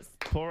applause.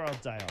 Poor old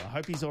Dale. I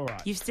hope he's all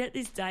right. You've set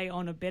this day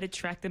on a better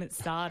track than it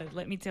started.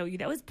 Let me tell you,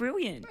 that was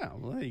brilliant. Oh,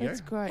 well, there you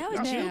That's go. great. That was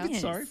I feel a Now, bit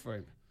genius. sorry for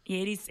him. Yeah,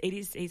 it is. It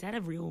is. He's had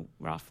a real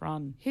rough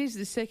run. here's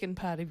the second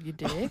part of your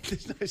deck.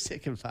 There's no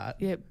second part.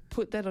 Yeah,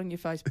 put that on your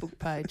Facebook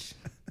page.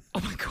 Oh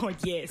my God,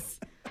 yes.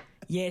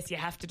 Yes, you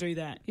have to do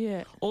that.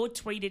 Yeah. Or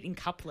tweet it in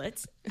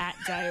couplets at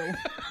Dale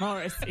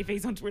Morris if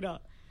he's on Twitter,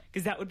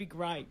 because that would be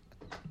great.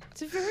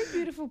 It's a very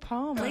beautiful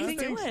poem. I Please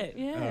think do it.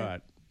 Yeah. All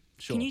right.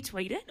 Sure. Can you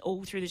tweet it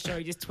all through the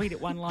show? Just tweet it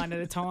one line at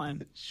a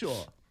time.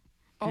 Sure.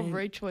 I'll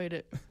retweet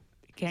it.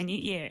 Can you?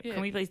 Yeah. Yeah.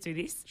 Can we please do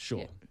this? Sure.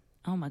 Yeah.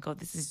 Oh my God,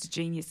 this is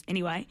genius.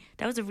 Anyway,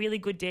 that was a really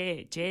good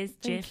dare,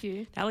 Jeff.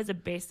 you. That was the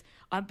best.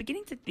 I'm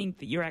beginning to think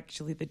that you're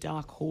actually the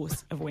dark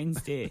horse of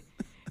Wednesday.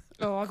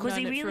 Oh, I've Because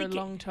known he it really for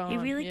a long time. He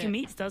really yeah.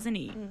 commits, doesn't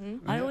he?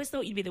 I always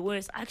thought you'd be the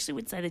worst. I actually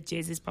would say that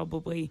Jez is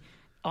probably.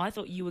 I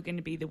thought you were going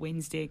to be the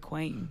Wednesday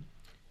queen.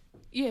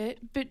 Yeah,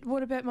 but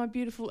what about my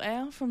beautiful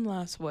owl from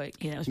last week?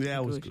 Yeah, that was Yeah, pretty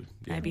that was good. good.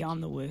 Yeah. Maybe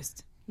I'm the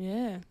worst.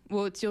 Yeah.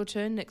 Well, it's your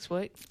turn next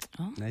week.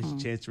 Oh, Now's your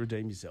chance to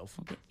redeem yourself.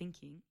 I'll get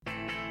thinking.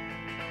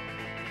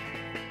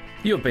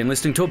 You have been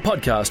listening to a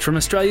podcast from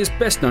Australia's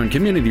best-known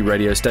community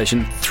radio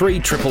station,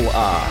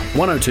 3RRR,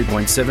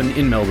 102.7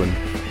 in Melbourne.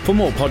 For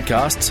more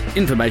podcasts,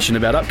 information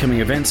about upcoming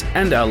events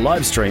and our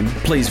live stream,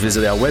 please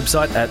visit our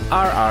website at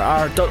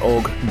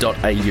rrr.org.au.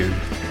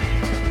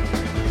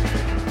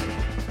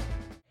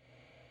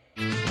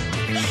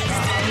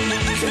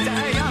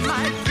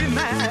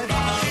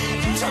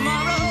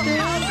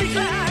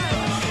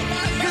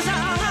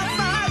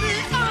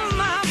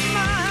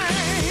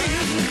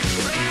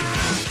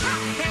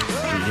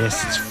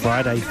 Yes, it's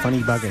Friday Funny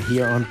Bugger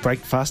here on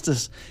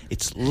Breakfasters.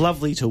 It's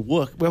lovely to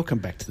welcome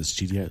back to the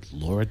studio,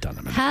 Laura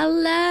Dunham.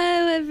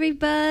 Hello,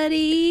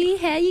 everybody.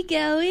 How you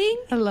going?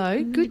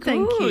 Hello. Good,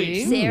 thank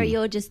you. Sarah,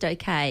 you're just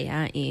okay,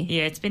 aren't you?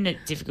 Yeah, it's been a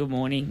difficult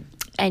morning,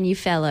 And you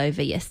fell over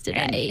and,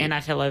 yesterday. and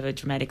I fell over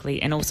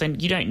dramatically. And also,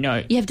 you don't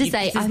know. you have to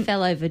say, this I isn't-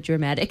 fell over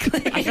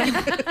dramatically.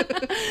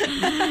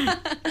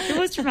 It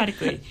was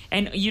dramatically,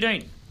 and you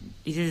don't.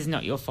 This is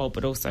not your fault,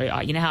 but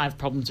also, you know how I have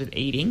problems with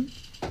eating.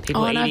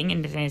 People Oh, and eating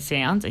and their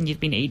sounds, and you've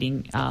been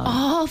eating.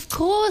 Oh, of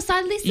course.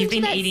 I listened You've to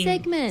been that eating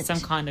segment. some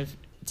kind of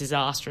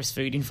disastrous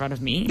food in front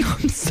of me.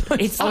 I'm so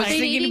It's I was like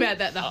thinking about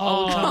that the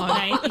whole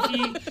time.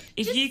 mate,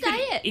 If Just you say could,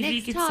 it if you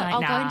next could time. say,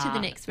 I'll go nah. into the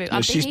next room. No,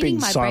 I've she's been eating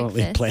been my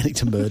silently breakfast. planning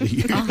to murder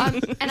you.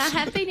 And I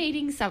have been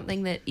eating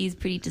something that is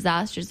pretty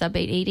disastrous. I've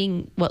been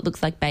eating what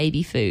looks like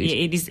baby food. Yeah,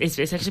 it is.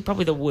 It's actually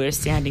probably the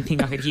worst sounding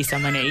thing I could hear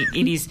someone eat.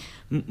 It is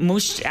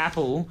mushed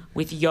apple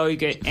with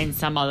yogurt and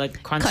some other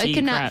crunchy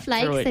Coconut crap through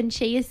flakes it. and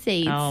chia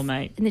seeds. Oh,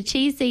 mate. And the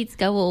chia seeds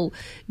go all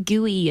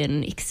gooey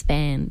and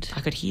expand. I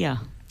could hear.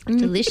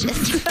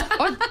 Delicious.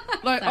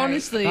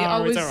 Honestly, Oh, I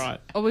it's was all right.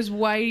 I was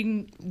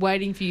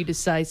waiting for you to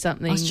say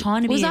something. I was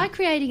trying to be. Was I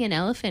creating an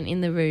elephant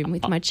in the room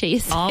with my chia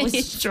seeds? I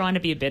was trying to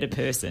be a better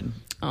person.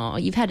 Oh,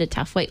 you've had a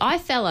tough week. I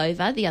fell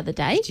over the other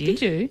day.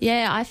 Did you?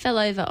 Yeah, I fell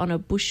over on a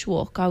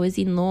bushwalk. I was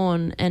in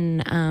Lorne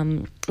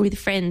and with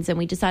friends, and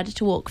we decided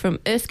to walk from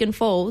Erskine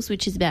Falls,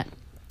 which is about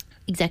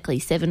exactly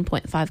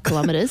 7.5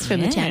 kilometres from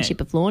the Yeah. township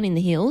of Lorne in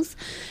the hills,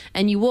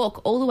 and you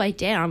walk all the way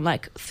down,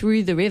 like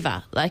through the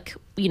river, like,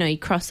 you know, you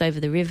cross over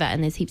the river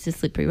and there's heaps of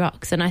slippery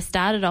rocks. And I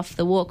started off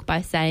the walk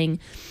by saying,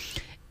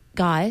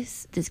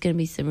 guys, there's going to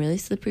be some really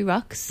slippery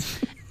rocks.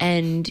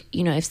 And,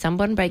 you know, if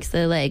someone breaks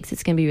their legs,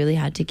 it's going to be really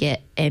hard to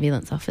get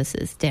ambulance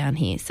officers down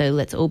here. So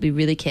let's all be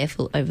really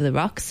careful over the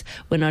rocks.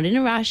 We're not in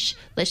a rush.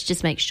 Let's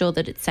just make sure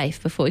that it's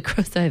safe before we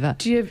cross over.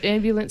 Do you have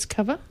ambulance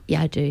cover?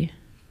 Yeah, I do.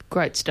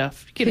 Great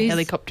stuff. Get a Who's-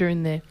 helicopter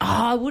in there.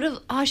 Oh,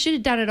 I should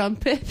have done it on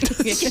purpose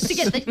just to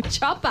get the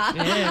chopper.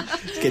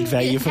 Get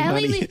value for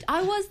Heli money. lift.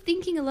 I was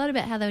thinking a lot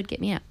about how they would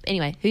get me up.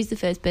 Anyway, who's the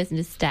first person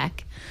to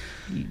stack?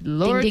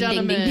 Laura Ding,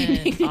 ding, ding, ding,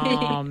 Dunneman. ding, ding.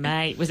 Oh,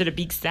 mate. Was it a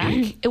big stack?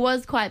 It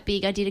was quite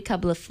big. I did a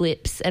couple of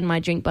flips and my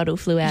drink bottle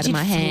flew out of did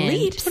my hand.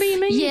 flips? What do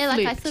you mean you Yeah,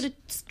 like I flipped? sort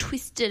of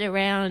twisted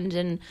around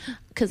and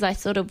because I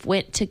sort of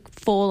went to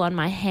fall on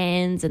my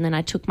hands and then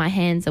I took my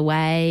hands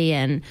away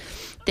and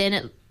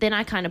then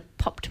I kind of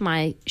popped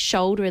my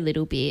shoulder a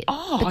little bit.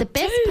 Oh, but the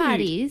best dude.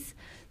 part is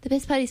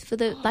for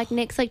the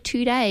next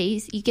 2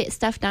 days you get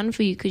stuff done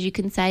for you because you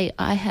can say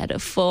I had a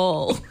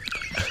fall.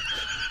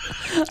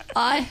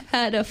 I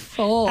had a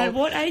fall. At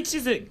what age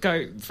does it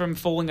go from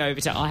falling over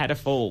to I had a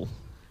fall?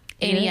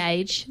 Any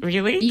age.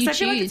 Really? 'Cause You I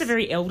feel like it's a choose.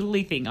 very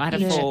elderly thing. I had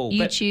a fall. You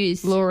but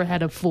choose. Laura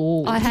had a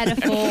fall. I had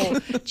a fall.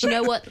 Do you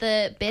know what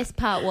the best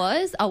part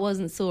was? I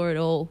wasn't sore at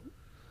all.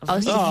 I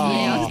was just,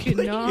 I was Good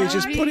night. You're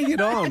just putting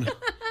it on.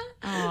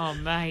 Oh,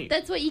 mate.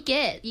 That's what you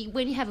get.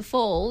 When you have a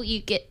fall, you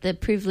get the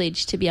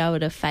privilege to be able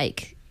to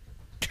fake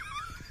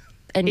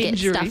and get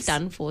Injuries. stuff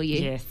done for you.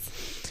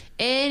 Yes.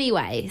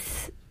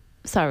 Anyways,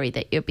 sorry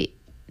that you're a bit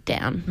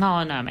down.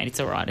 No, mate. It's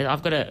all right.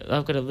 I've got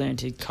to learn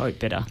to cope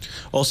better.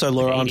 Also,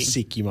 Laura, I'm Eating.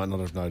 sick. You might not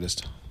have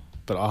noticed.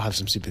 But I'll have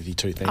some sympathy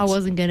too, thanks. I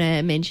wasn't going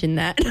to mention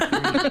that.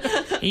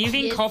 You've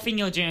been coughing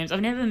your germs. I've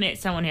never met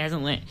someone who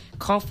hasn't learnt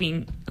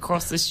coughing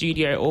across the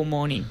studio all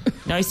morning.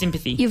 No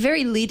sympathy. You're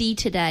very liddy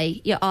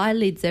today. Your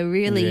eyelids are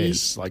really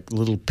Yes, like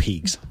little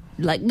pigs.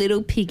 like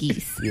little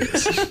piggies.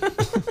 Yes.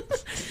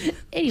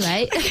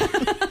 Anyway,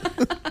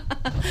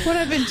 What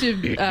happened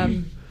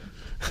to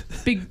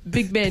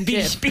Big Man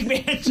Jeff? Big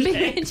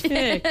man.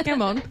 Yeah,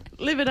 come on,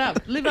 live it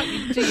up. Live up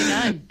to your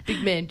name,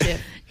 Big Man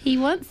Jeff. he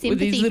wants With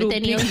sympathy, his little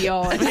but then piggy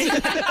eyes.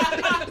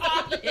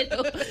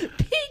 little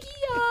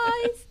piggy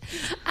eyes.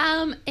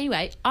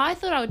 Anyway, I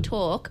thought I would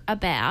talk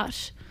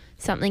about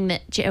something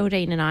that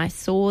Geraldine and I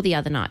saw the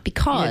other night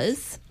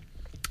because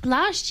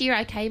last year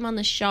I came on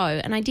the show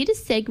and I did a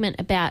segment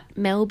about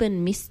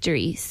Melbourne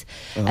mysteries,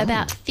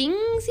 about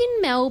things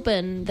in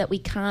Melbourne that we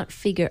can't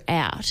figure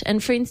out.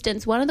 And for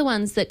instance, one of the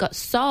ones that got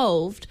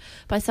solved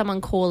by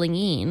someone calling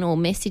in or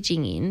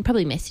messaging in,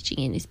 probably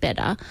messaging in is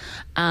better.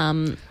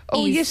 Oh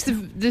is yes,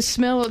 the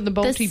smell at the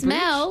Balti the Bridge.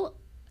 smell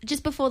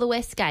just before the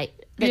West Gate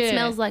that Yeah.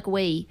 smells like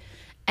wee.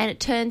 And it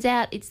turns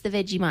out it's the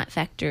Vegemite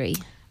factory.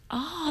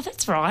 Oh,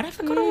 that's right. I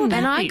forgot all about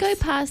And I this. go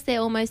past there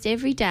almost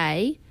every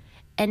day,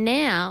 and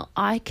now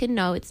I can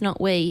know it's not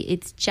wee.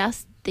 It's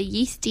just the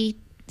yeasty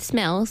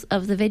smells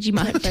of the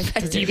Vegemite Do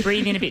factory. you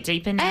breathe in a bit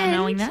deeper now, And-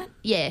 knowing that?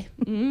 Yeah.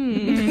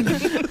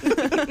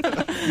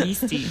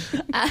 Yeasty.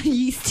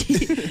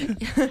 Yeasty.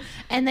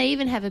 And they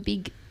even have a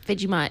big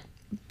Vegemite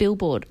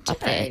billboard up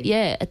there. they?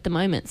 Yeah, at the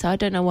moment. So I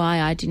don't know why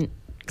I didn't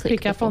click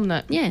Pick up before. on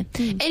that. Yeah.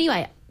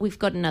 Anyway, we've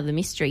got another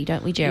mystery,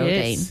 don't we,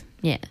 Geraldine? Yes.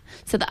 Yeah.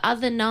 So the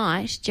other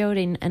night,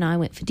 Geraldine and I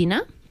went for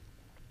dinner,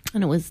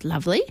 and it was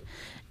lovely.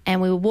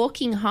 And we were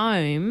walking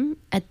home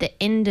at the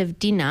end of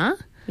dinner,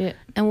 Yeah,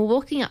 and we're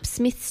walking up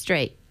Smith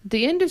Street.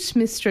 the end of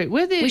Smith Street.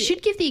 Where the We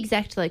should give the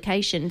exact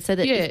location so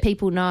that Yeah. if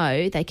people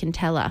know, they can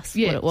tell us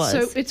what it was.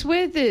 So it's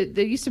where there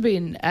used to be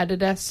an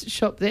Adidas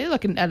shop there,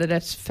 like an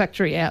Adidas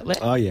factory outlet.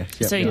 Oh, yeah.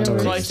 Yep, So yeah, you're I know where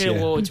it closer is, yeah.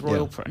 towards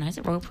Royal Yeah. Parade. No, is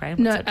it Royal Parade?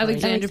 No, What's that parade?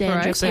 Alexandra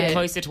Alexandra Parade. So Parade.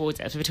 closer towards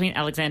that. So between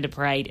Alexander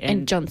Parade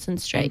and Johnson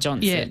Street. and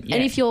Johnson. Yeah.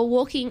 And if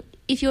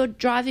you're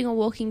driving or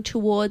walking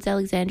towards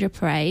Alexandra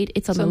Parade,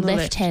 it's on the on the left.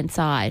 left-hand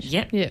side.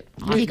 Yep. Yeah,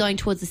 If you're going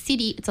towards the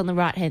city, it's on the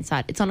right-hand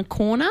side. It's on a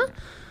corner.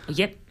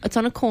 Yep. It's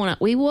on a corner.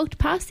 We walked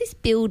past this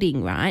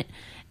building, right?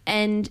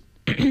 And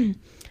it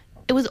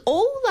was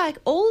all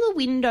the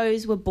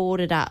windows were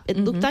boarded up. It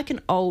looked like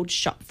an old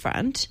shop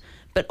front,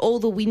 but all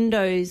the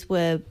windows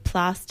were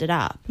plastered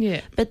up.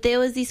 Yeah. But there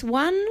was this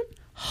one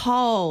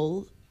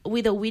hole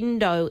with a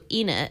window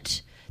in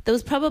it there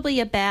was probably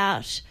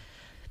about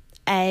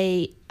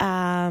I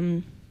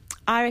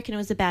reckon it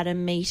was about a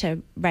metre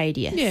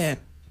radius. Yeah.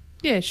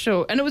 Yeah,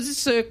 sure. And it was a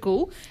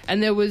circle,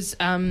 and there was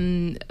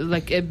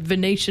like a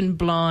Venetian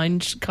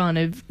blind kind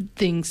of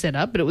thing set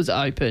up, but it was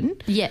open.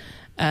 Yeah.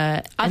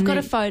 I've got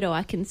a photo.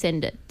 I can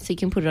send it so you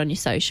can put it on your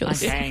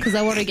socials. Okay. Because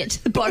I want to get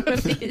to the bottom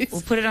of this.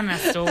 We'll put it on our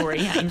story,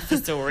 our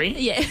Insta story.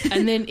 Yeah.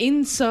 And then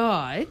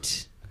inside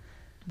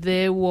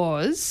there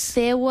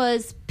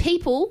was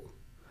people,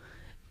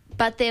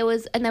 but they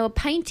were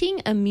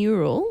painting a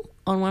mural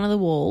on one of the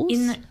walls.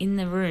 In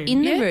the room.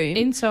 In the room.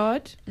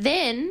 inside.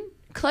 Then,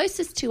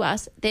 closest to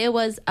us, there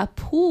was a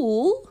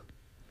pool,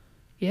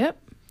 Yep.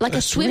 like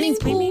a swimming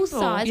pool pool,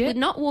 size, yeah. with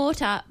not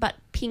water, but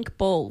pink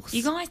balls.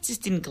 You guys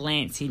just didn't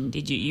glance in,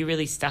 did you? You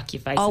really stuck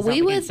your faces Oh, up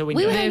we were against the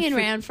window. hanging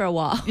around for a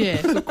while. Yeah,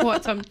 for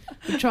quite some.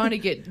 We're trying to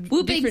get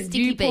We're being different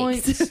sticky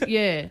viewpoints. beaks.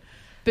 Yeah,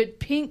 but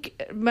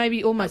pink,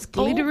 maybe almost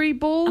ball- glittery A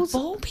balls.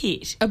 ball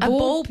pit. A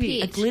ball A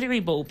pit. glittery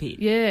ball pit.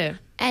 Yeah.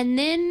 And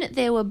then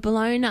there were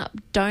blown up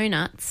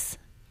donuts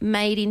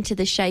made into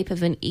the shape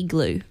of an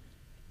igloo.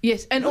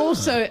 Yes, and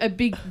also a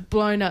big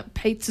blown up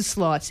pizza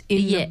slice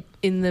in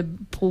the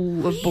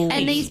pool of balls.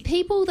 And these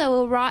people, they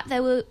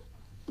were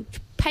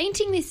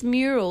painting this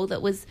mural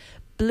that was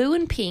blue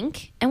and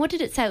pink. And what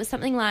did it say? It was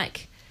something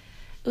like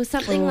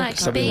Something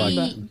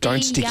like,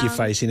 don't stick your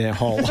face in our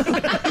hole.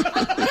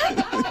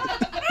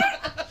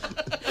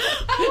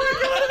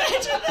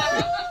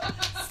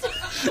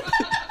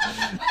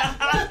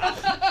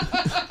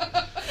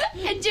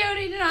 And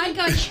Geraldine and I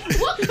going,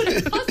 what could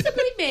it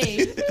possibly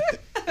mean?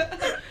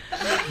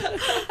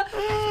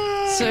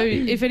 So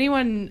if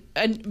anyone,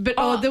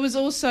 there was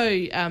also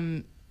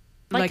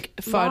like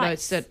photos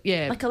lights. that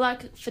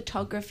like a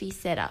photography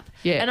setup.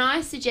 Yeah. And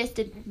I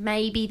suggested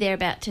maybe they're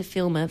about to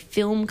film a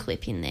film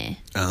clip in there.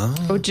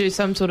 or do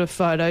some sort of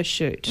photo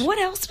shoot. What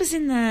else was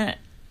in the...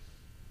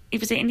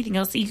 Was there anything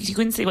else? You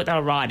couldn't see what they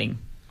were writing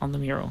on the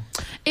mural.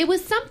 It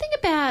was something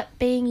about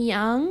being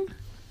young.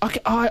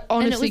 I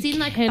honestly And it was in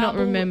like cannot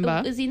bubble,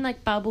 remember. It was in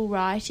like bubble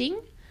writing.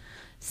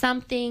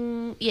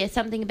 Something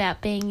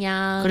about being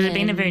young. Could it have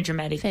been a and very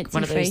dramatic fancy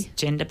one of those free.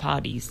 gender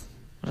parties?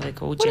 What are they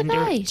called? What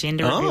are they?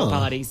 Gender reveal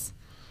parties.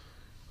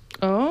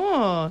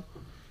 Oh,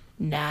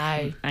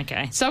 no.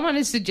 Okay. Someone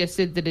has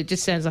suggested that it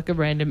just sounds like a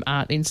random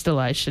art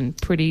installation.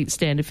 Pretty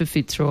standard for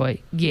Fitzroy.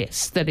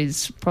 Yes, that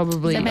is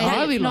probably So maybe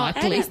highly it's not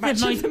likely. as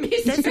much of a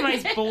mystery. That's the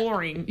most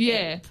boring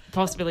Yeah.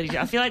 possibility.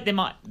 I feel like there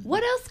might...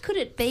 What else could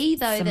it be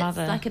though Some that's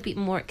other- like a bit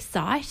more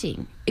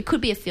exciting? It could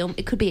be a film.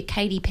 It could be a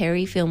Katy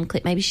Perry film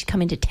clip. Maybe she'd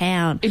come into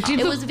town. It did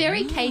look- was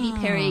very Katy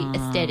Perry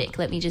aesthetic.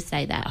 Let me just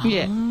say that.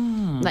 Yeah.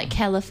 Like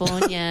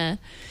California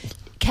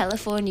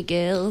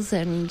girls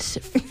and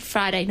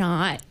Friday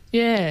night.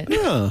 Yeah.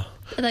 Oh.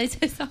 Are those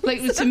her songs? Like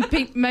with some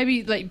pink,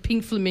 maybe like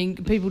pink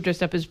flamingo, people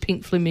dressed up as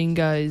pink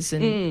flamingos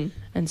and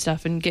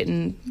stuff, and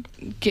getting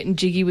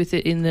jiggy with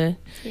it in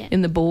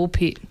the ball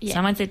pit. Yeah.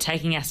 Someone said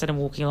taking acid and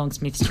walking along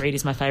Smith Street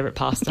is my favourite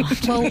pastime.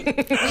 Well, we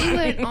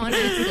weren't on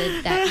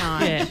acid that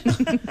night.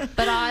 Yeah.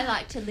 But I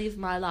like to live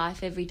my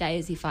life every day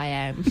as if I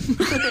am.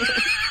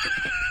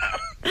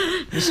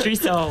 Mystery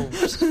solved.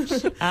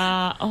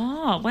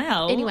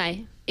 Well.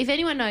 Anyway, if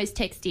anyone knows,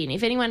 text in.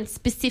 If anyone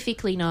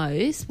specifically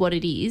knows what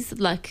it is,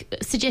 like,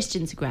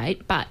 suggestions are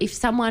great, but if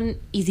someone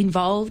is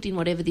involved in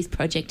whatever this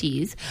project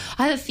is,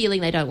 I have a feeling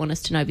they don't want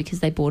us to know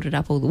because they boarded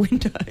up all the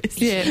windows.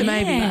 Yeah,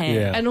 maybe.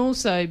 Yeah. And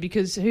also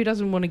because who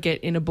doesn't want to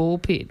get in a ball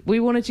pit? We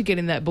wanted to get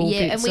in that ball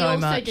pit and we so also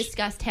much.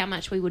 discussed how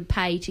much we would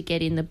pay to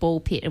get in the ball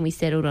pit, and we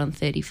settled on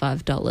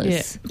 $35.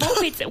 Yeah. Ball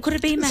pits, could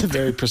it be It's a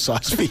very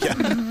precise figure.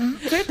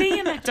 Could it be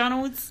a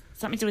McDonald's?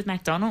 Something to do with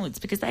McDonald's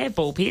because they have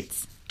ball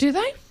pits. Do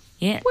they?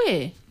 Yeah.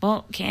 Where?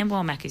 Well, Campbell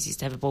and Macca's used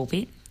to have a ball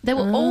pit. They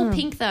were all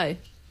pink, though.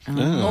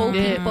 All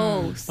Yeah. pink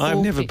balls. I've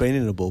Ball never pit. been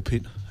in a ball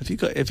pit.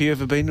 Have you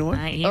ever been to one?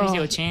 Mate, here is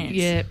your chance.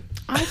 Yeah.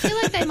 I feel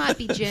like they might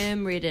be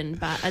germ-ridden,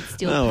 but I'd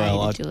still Oh, pay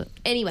well, to do it.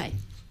 Anyway,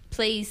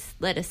 please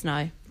let us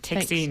know.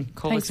 Text Thanks. in.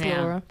 Call Thanks, us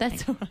now. Laura.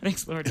 That's all right.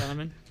 Thanks, Laura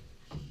Diamond.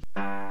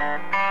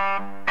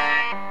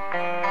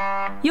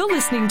 You're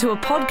listening to a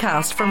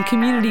podcast from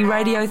Community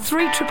Radio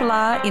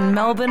 3RRR in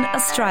Melbourne,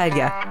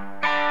 Australia.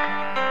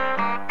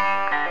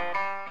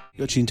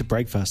 You're tuned to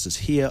Breakfasters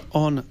here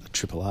on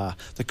Triple R.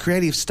 The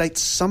Creative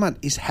States Summit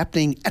is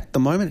happening at the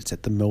moment. It's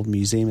at the Melbourne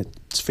Museum.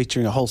 It's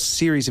featuring a whole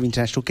series of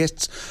international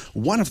guests.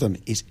 One of them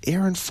is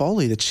Aaron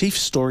Foley, the chief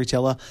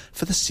storyteller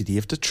for the city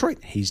of Detroit.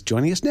 He's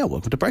joining us now.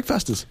 Welcome to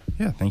Breakfasters.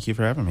 Yeah, thank you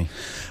for having me.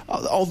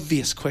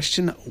 Obvious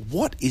question,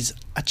 what is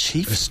a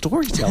chief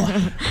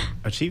storyteller?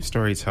 A chief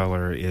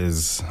storyteller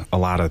is a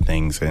lot of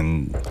things,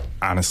 and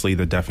honestly,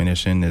 the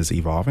definition is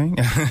evolving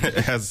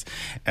as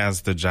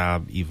the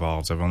job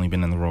evolves. I've only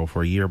been in the role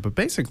for a year, but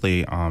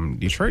basically,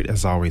 Detroit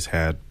has always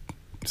had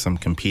some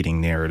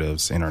competing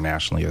narratives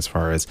internationally as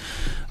far as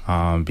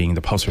being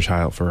the poster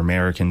child for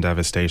American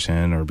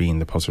devastation or being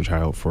the poster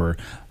child for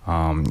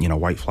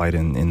white flight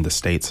in the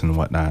States and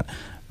whatnot.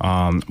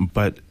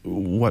 But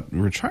what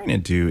we're trying to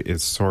do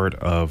is sort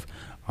of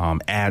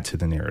add to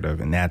the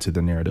narrative and add to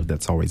the narrative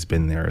that's always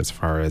been there, as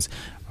far as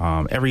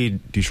every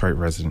Detroit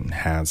resident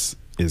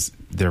is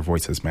their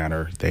voices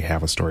matter. They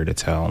have a story to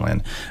tell,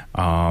 and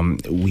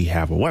we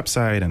have a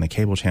website and a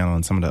cable channel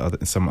and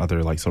some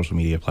other like social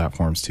media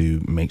platforms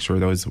to make sure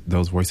those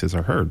voices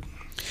are heard.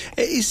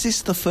 Is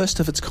this the first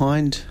of its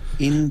kind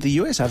in the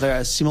US? Are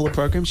there similar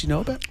programs you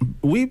know about?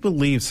 We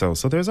believe so.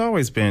 So there's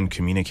always been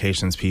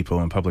communications people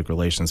and public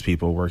relations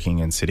people working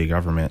in city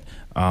government,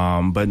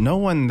 but no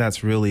one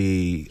that's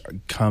really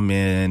come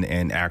in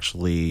and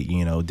actually,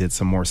 did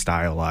some more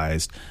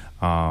stylized.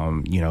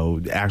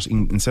 Actually,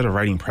 instead of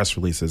writing press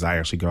releases, I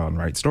actually go out and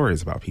write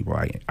stories about people.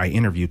 I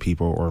interview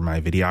people, or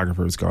my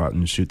videographers go out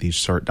and shoot these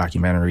short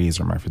documentaries,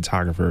 or my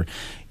photographer,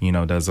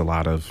 does a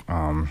lot of,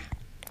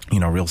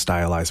 real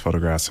stylized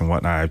photographs and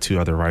whatnot. I have two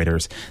other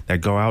writers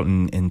that go out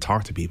and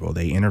talk to people.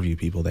 They interview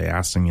people. They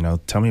ask them,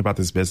 tell me about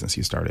this business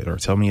you started, or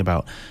tell me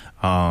about,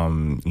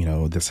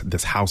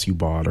 this house you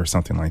bought, or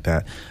something like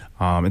that.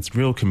 It's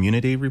real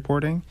community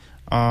reporting.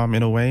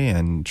 In a way,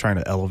 and trying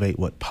to elevate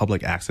what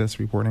public access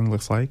reporting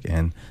looks like,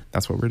 and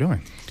that's what we're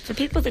doing. For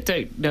people that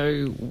don't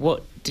know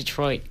what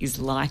Detroit is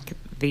like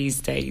these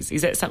days,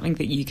 is that something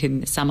that you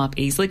can sum up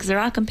easily? Because there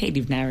are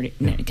competing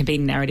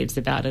narratives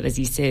about it, as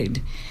you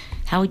said.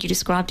 How would you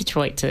describe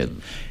Detroit to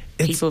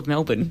people of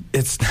Melbourne?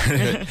 It's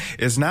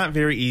it's not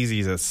very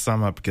easy to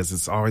sum up, because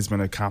it's always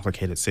been a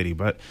complicated city,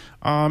 but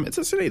it's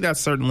a city that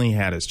certainly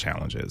had its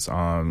challenges.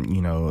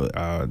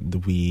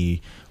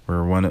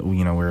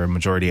 We're a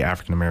majority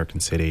African American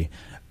city,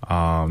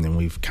 and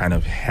we've kind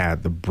of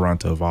had the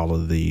brunt of all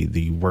of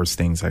the worst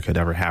things that could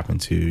ever happen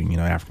to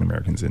African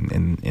Americans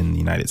in the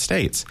United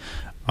States.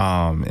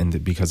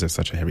 And because there's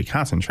such a heavy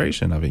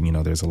concentration of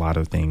it, there's a lot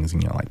of things,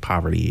 like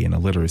poverty and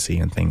illiteracy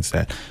and things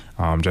that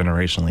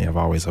generationally have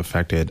always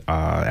affected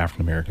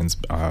African Americans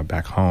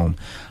back home.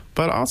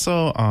 But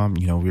also,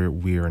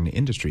 we're an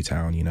industry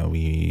town.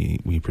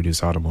 We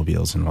produce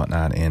automobiles and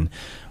whatnot. And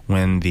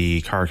when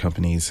the car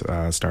companies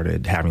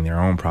started having their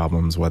own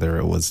problems, whether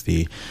it was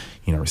the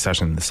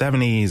recession in the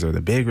 70s or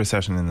the big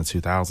recession in the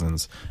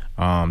 2000s,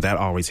 that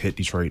always hit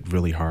Detroit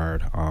really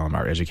hard.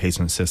 Our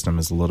education system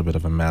is a little bit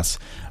of a mess.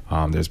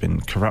 There's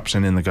been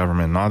corruption in the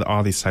government and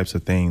all these types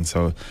of things.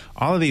 So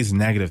all of these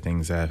negative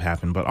things that have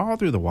happened, but all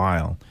through the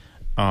while,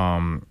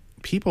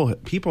 people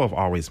have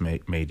always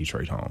made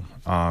Detroit home,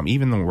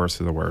 even the worst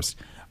of the worst.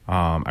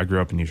 I grew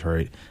up in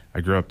Detroit.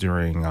 I grew up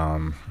during,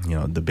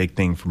 the big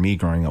thing for me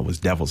growing up was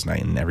Devil's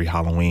Night, and every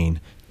Halloween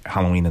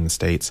in the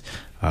States,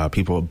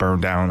 people would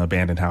burn down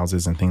abandoned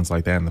houses and things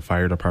like that, and the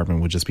fire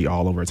department would just be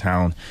all over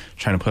town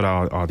trying to put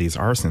out all these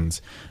arsons.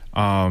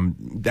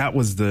 That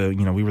was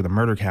we were the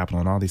murder capital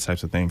and all these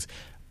types of things.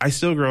 I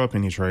still grew up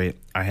in Detroit.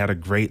 I had a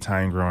great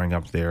time growing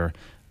up there.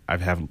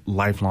 I've had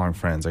lifelong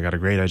friends. I got a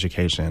great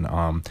education.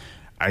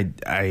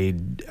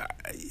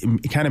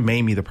 It kind of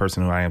made me the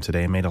person who I am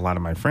today, and made a lot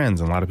of my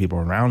friends and a lot of people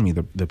around me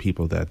the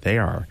people that they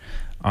are.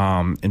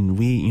 And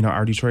we,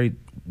 our Detroit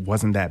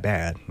wasn't that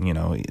bad.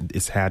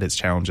 It's had its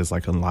challenges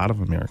like a lot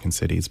of American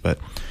cities, but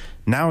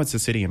now it's a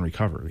city in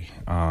recovery.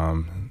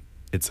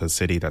 It's a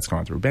city that's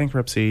gone through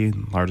bankruptcy,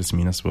 largest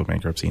municipal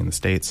bankruptcy in the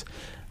States.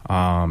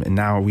 And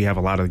now we have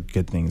a lot of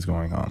good things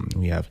going on.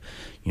 We have,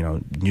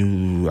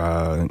 new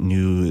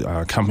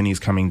companies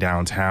coming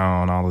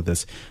downtown, all of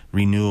this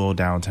renewal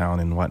downtown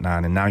and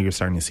whatnot. And now you're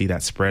starting to see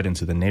that spread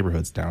into the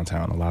neighborhoods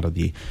downtown. A lot of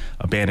the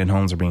abandoned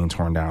homes are being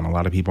torn down. A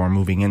lot of people are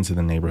moving into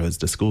the neighborhoods.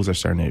 The schools are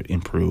starting to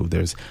improve.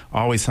 There's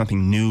always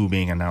something new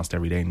being announced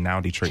every day. Now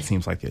Detroit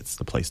seems like it's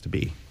the place to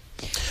be.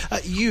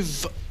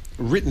 You've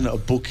written a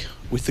book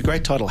with the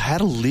great title, How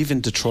to Live in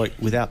Detroit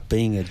Without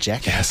Being a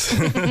Jackass.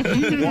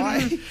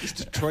 Why is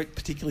Detroit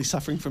particularly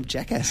suffering from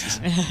jackasses?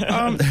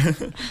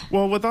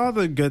 Well, with all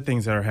the good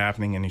things that are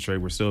happening in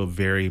Detroit, we're still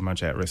very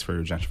much at risk for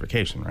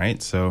gentrification,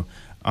 right? So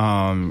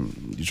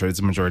Detroit's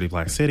a majority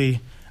black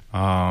city.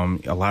 A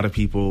lot of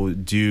people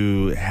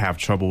do have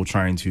trouble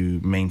trying to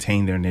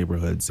maintain their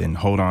neighborhoods and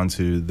hold on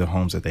to the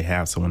homes that they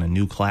have. So when a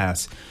new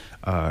class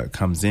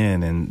comes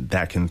in, and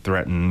that can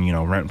threaten,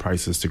 rent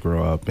prices to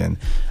grow up and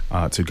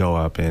to go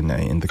up,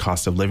 and the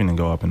cost of living to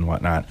go up and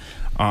whatnot.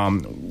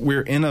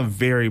 We're in a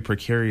very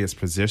precarious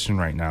position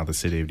right now, the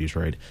city of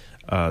Detroit,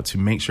 to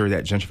make sure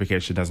that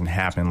gentrification doesn't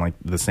happen like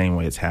the same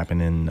way it's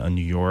happened in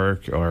New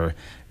York or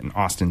in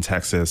Austin,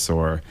 Texas,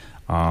 or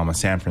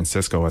San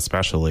Francisco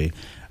especially.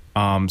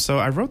 So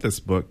I wrote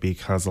this book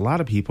because a lot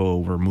of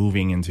people were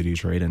moving into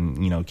Detroit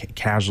and,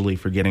 casually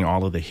forgetting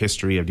all of the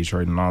history of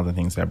Detroit and all the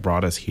things that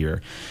brought us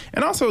here,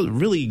 and also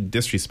really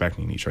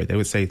disrespecting Detroit. They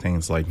would say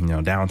things like,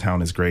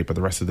 downtown is great, but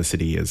the rest of the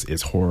city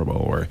is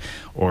horrible,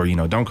 or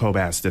don't go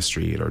past this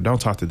street, or don't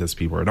talk to this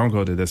people, or don't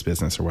go to this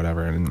business or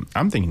whatever. And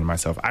I'm thinking to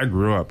myself, I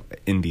grew up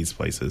in these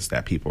places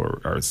that people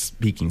are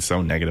speaking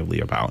so negatively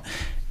about.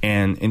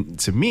 And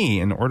to me,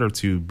 in order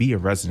to be a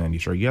resident of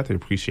Detroit, you have to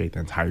appreciate the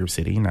entire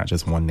city, not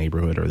just one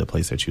neighborhood or the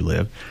place that you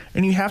live.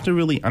 And you have to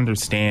really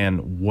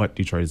understand what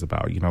Detroit is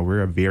about.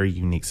 We're a very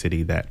unique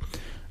city that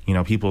You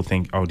know, people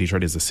think, oh,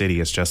 Detroit is a city.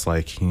 It's just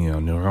like, you know,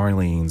 New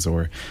Orleans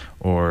or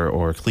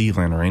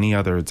Cleveland or any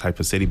other type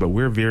of city. But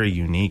we're very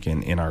unique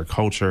in our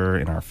culture,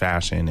 in our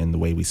fashion, in the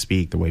way we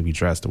speak, the way we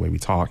dress, the way we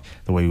talk,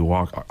 the way we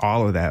walk,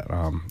 all of that.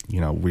 You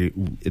know,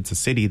 it's a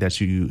city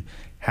that you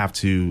have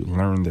to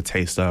learn the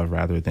taste of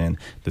rather than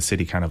the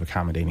city kind of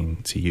accommodating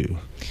to you.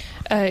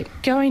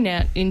 Going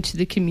out into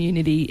the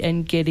community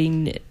and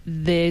getting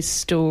their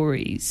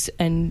stories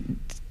and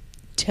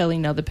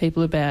telling other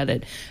people about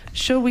it.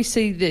 Sure, we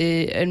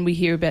see and we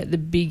hear about the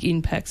big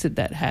impacts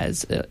that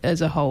has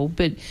as a whole,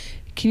 but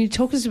can you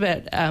talk us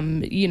about,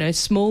 you know,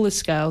 smaller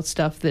scale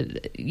stuff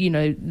that, you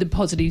know, the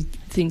positive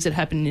things that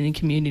happen in the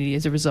community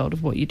as a result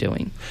of what you're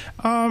doing?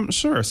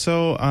 Sure.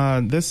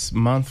 So this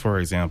month, for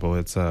example,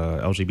 it's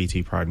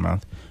LGBT Pride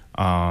Month.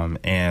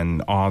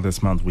 And all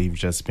this month, we've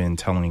just been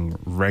telling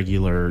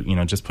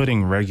just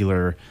putting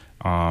regular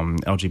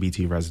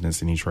LGBT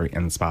residents in Detroit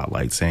in the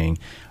spotlight, saying,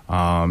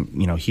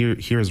 you know,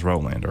 here's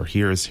Roland, or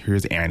here's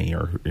Annie,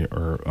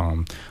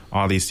 or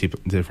all these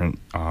different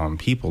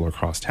people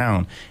across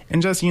town,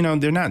 and just, you know,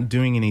 they're not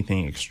doing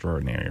anything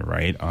extraordinary,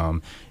 right?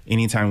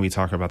 Anytime we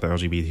talk about the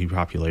LGBT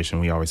population,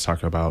 we always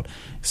talk about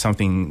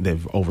something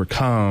they've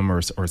overcome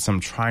or some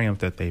triumph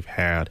that they've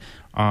had.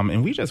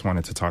 And we just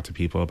wanted to talk to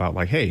people about,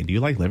 like, hey, do you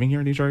like living here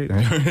in Detroit?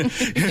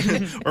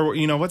 Or,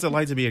 you know, what's it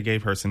like to be a gay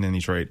person in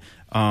Detroit?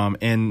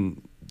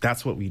 And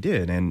that's what we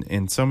did.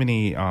 And so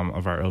many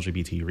of our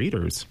LGBT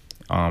readers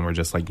were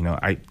just like, you know,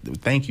 I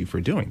thank you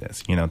for doing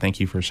this. You know, thank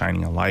you for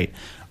shining a light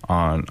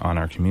on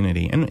our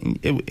community. And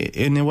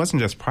it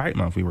wasn't just Pride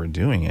Month we were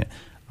doing it.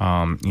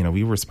 You know,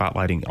 we were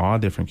spotlighting all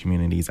different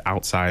communities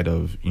outside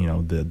of, you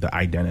know, the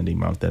identity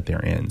month that they're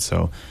in.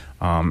 So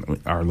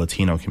our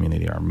Latino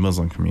community, our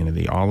Muslim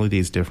community, all of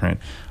these different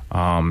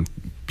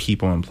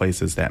people and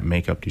places that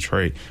make up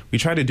Detroit. We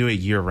try to do it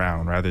year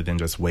round rather than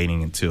just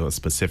waiting until a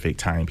specific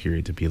time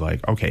period to be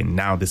like, okay,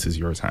 now this is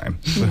your time.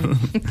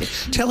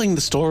 Telling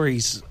the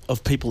stories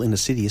of people in the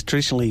city is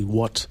traditionally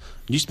what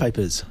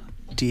newspapers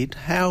did.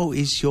 How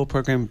is your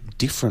program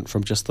different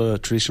from just the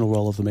traditional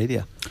role of the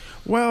media?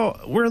 Well,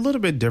 we're a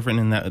little bit different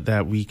in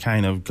that we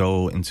kind of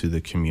go into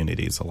the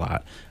communities a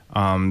lot.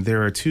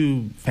 There are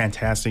two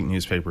fantastic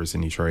newspapers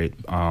in Detroit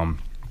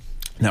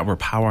that were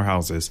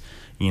powerhouses,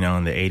 you know,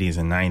 in the 80s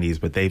and 90s,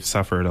 but they've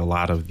suffered a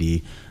lot of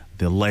the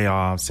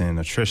layoffs and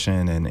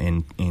attrition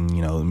and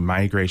you know,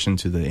 migration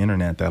to the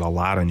internet that a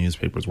lot of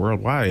newspapers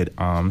worldwide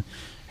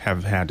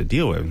have had to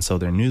deal with. And so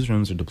their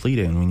newsrooms are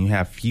depleted. And when you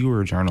have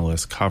fewer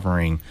journalists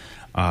covering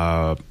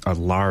a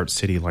large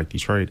city like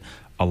Detroit,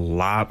 a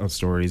lot of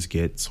stories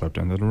get swept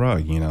under the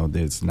rug. You know,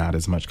 there's not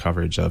as much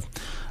coverage of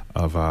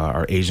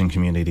our Asian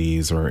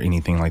communities or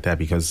anything like that,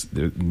 because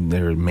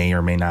there may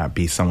or may not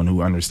be someone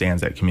who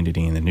understands that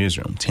community in the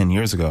newsroom. 10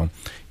 years ago,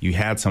 you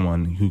had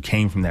someone who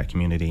came from that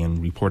community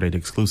and reported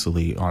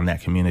exclusively on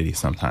that community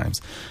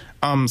sometimes.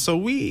 So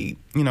we,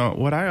 you know,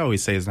 what I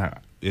always say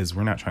is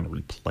we're not trying to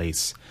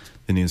replace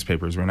the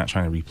newspapers. We're not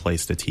trying to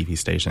replace the TV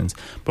stations,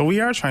 but we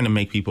are trying to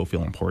make people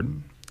feel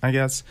important, I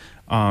guess.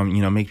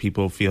 You know, make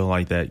people feel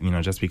like that, you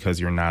know, just because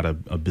you're not a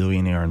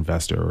billionaire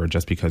investor or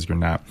just because you're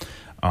not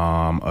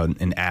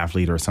an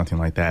athlete or something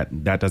like that,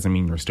 that doesn't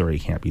mean your story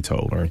can't be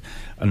told. Or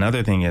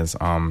another thing is,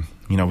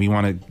 you know, we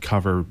want to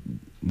cover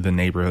the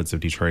neighborhoods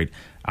of Detroit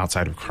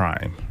outside of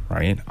crime,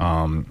 right?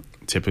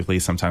 Typically,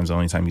 sometimes the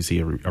only time you see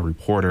a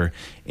reporter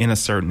in a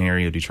certain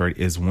area of Detroit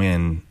is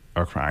when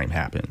a crime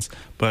happens.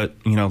 But,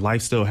 you know,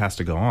 life still has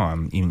to go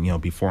on, even, you know,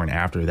 before and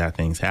after that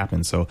things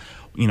happen. So,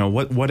 you know,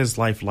 what is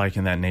life like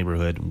in that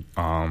neighborhood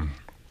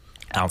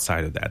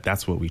outside of that?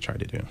 That's what we try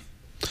to do.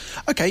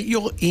 Okay,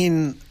 you're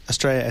in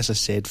Australia, as I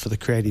said, for the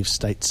Creative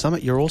State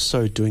Summit. You're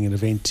also doing an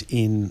event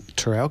in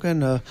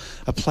Traralgon,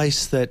 a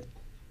place that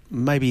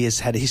maybe has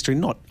had a history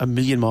not a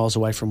million miles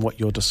away from what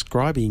you're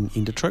describing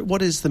in Detroit.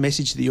 What is the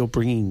message that you're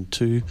bringing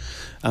to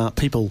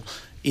people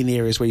in the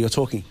areas where you're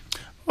talking?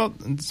 Well,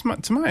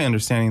 to my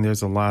understanding,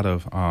 there's a lot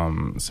of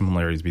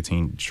similarities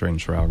between Detroit and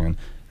Traralgon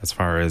as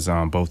far as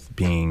both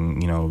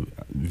being, you know,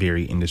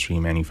 very industry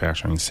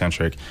manufacturing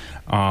centric.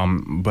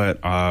 But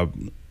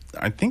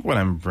I think what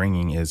I'm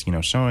bringing is, you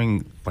know,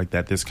 showing like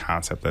that this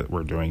concept that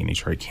we're doing in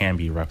Detroit can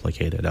be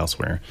replicated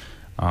elsewhere.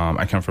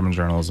 I come from a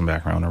journalism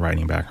background, a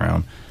writing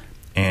background,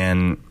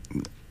 and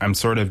I'm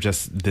sort of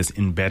just this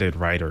embedded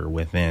writer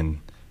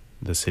within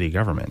the city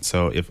government.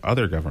 So if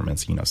other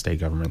governments, you know, state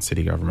governments,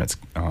 city governments,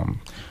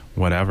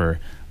 whatever,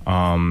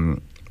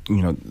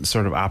 you know,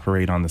 sort of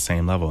operate on the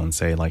same level and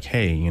say like,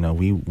 hey, you know,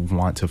 we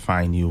want to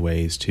find new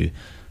ways to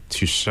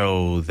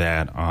show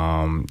that,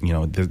 you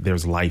know,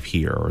 there's life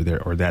here,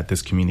 or that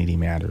this community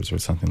matters, or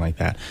something like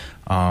that.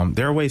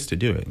 There are ways to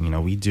do it. You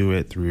know, we do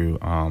it through,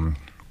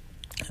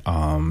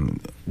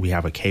 we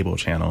have a cable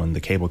channel, and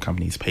the cable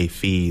companies pay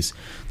fees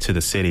to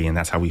the city, and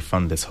that's how we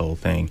fund this whole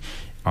thing.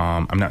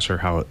 I'm not sure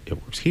how it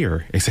works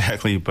here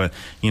exactly, but,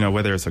 you know,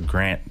 whether it's a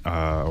grant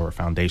or a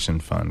foundation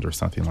fund or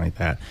something like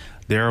that,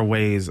 there are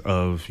ways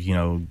of, you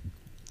know,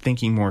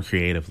 thinking more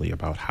creatively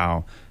about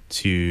how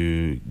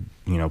to,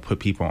 put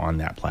people on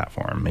that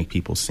platform, make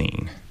people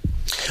seen.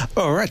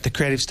 All right, the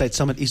Creative State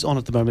Summit is on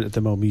at the moment at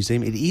the Melbourne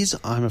Museum. It is,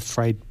 I'm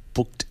afraid,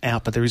 booked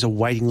out, but there is a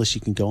waiting list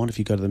you can go on if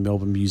you go to the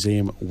Melbourne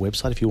Museum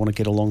website if you want to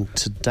get along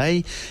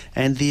today.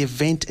 And the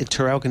event at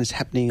Traralgon is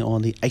happening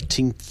on the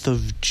 18th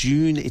of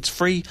June. It's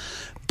free,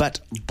 but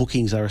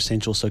bookings are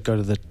essential, so go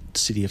to the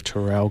City of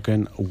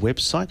Traralgon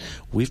website.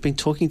 We've been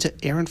talking to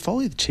Aaron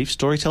Foley, the Chief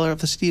Storyteller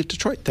of the City of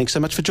Detroit. Thanks so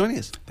much for joining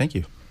us. Thank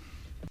you.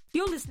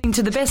 You're listening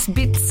to the best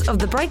bits of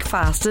the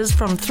Breakfasters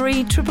from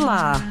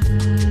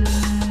 3RRR.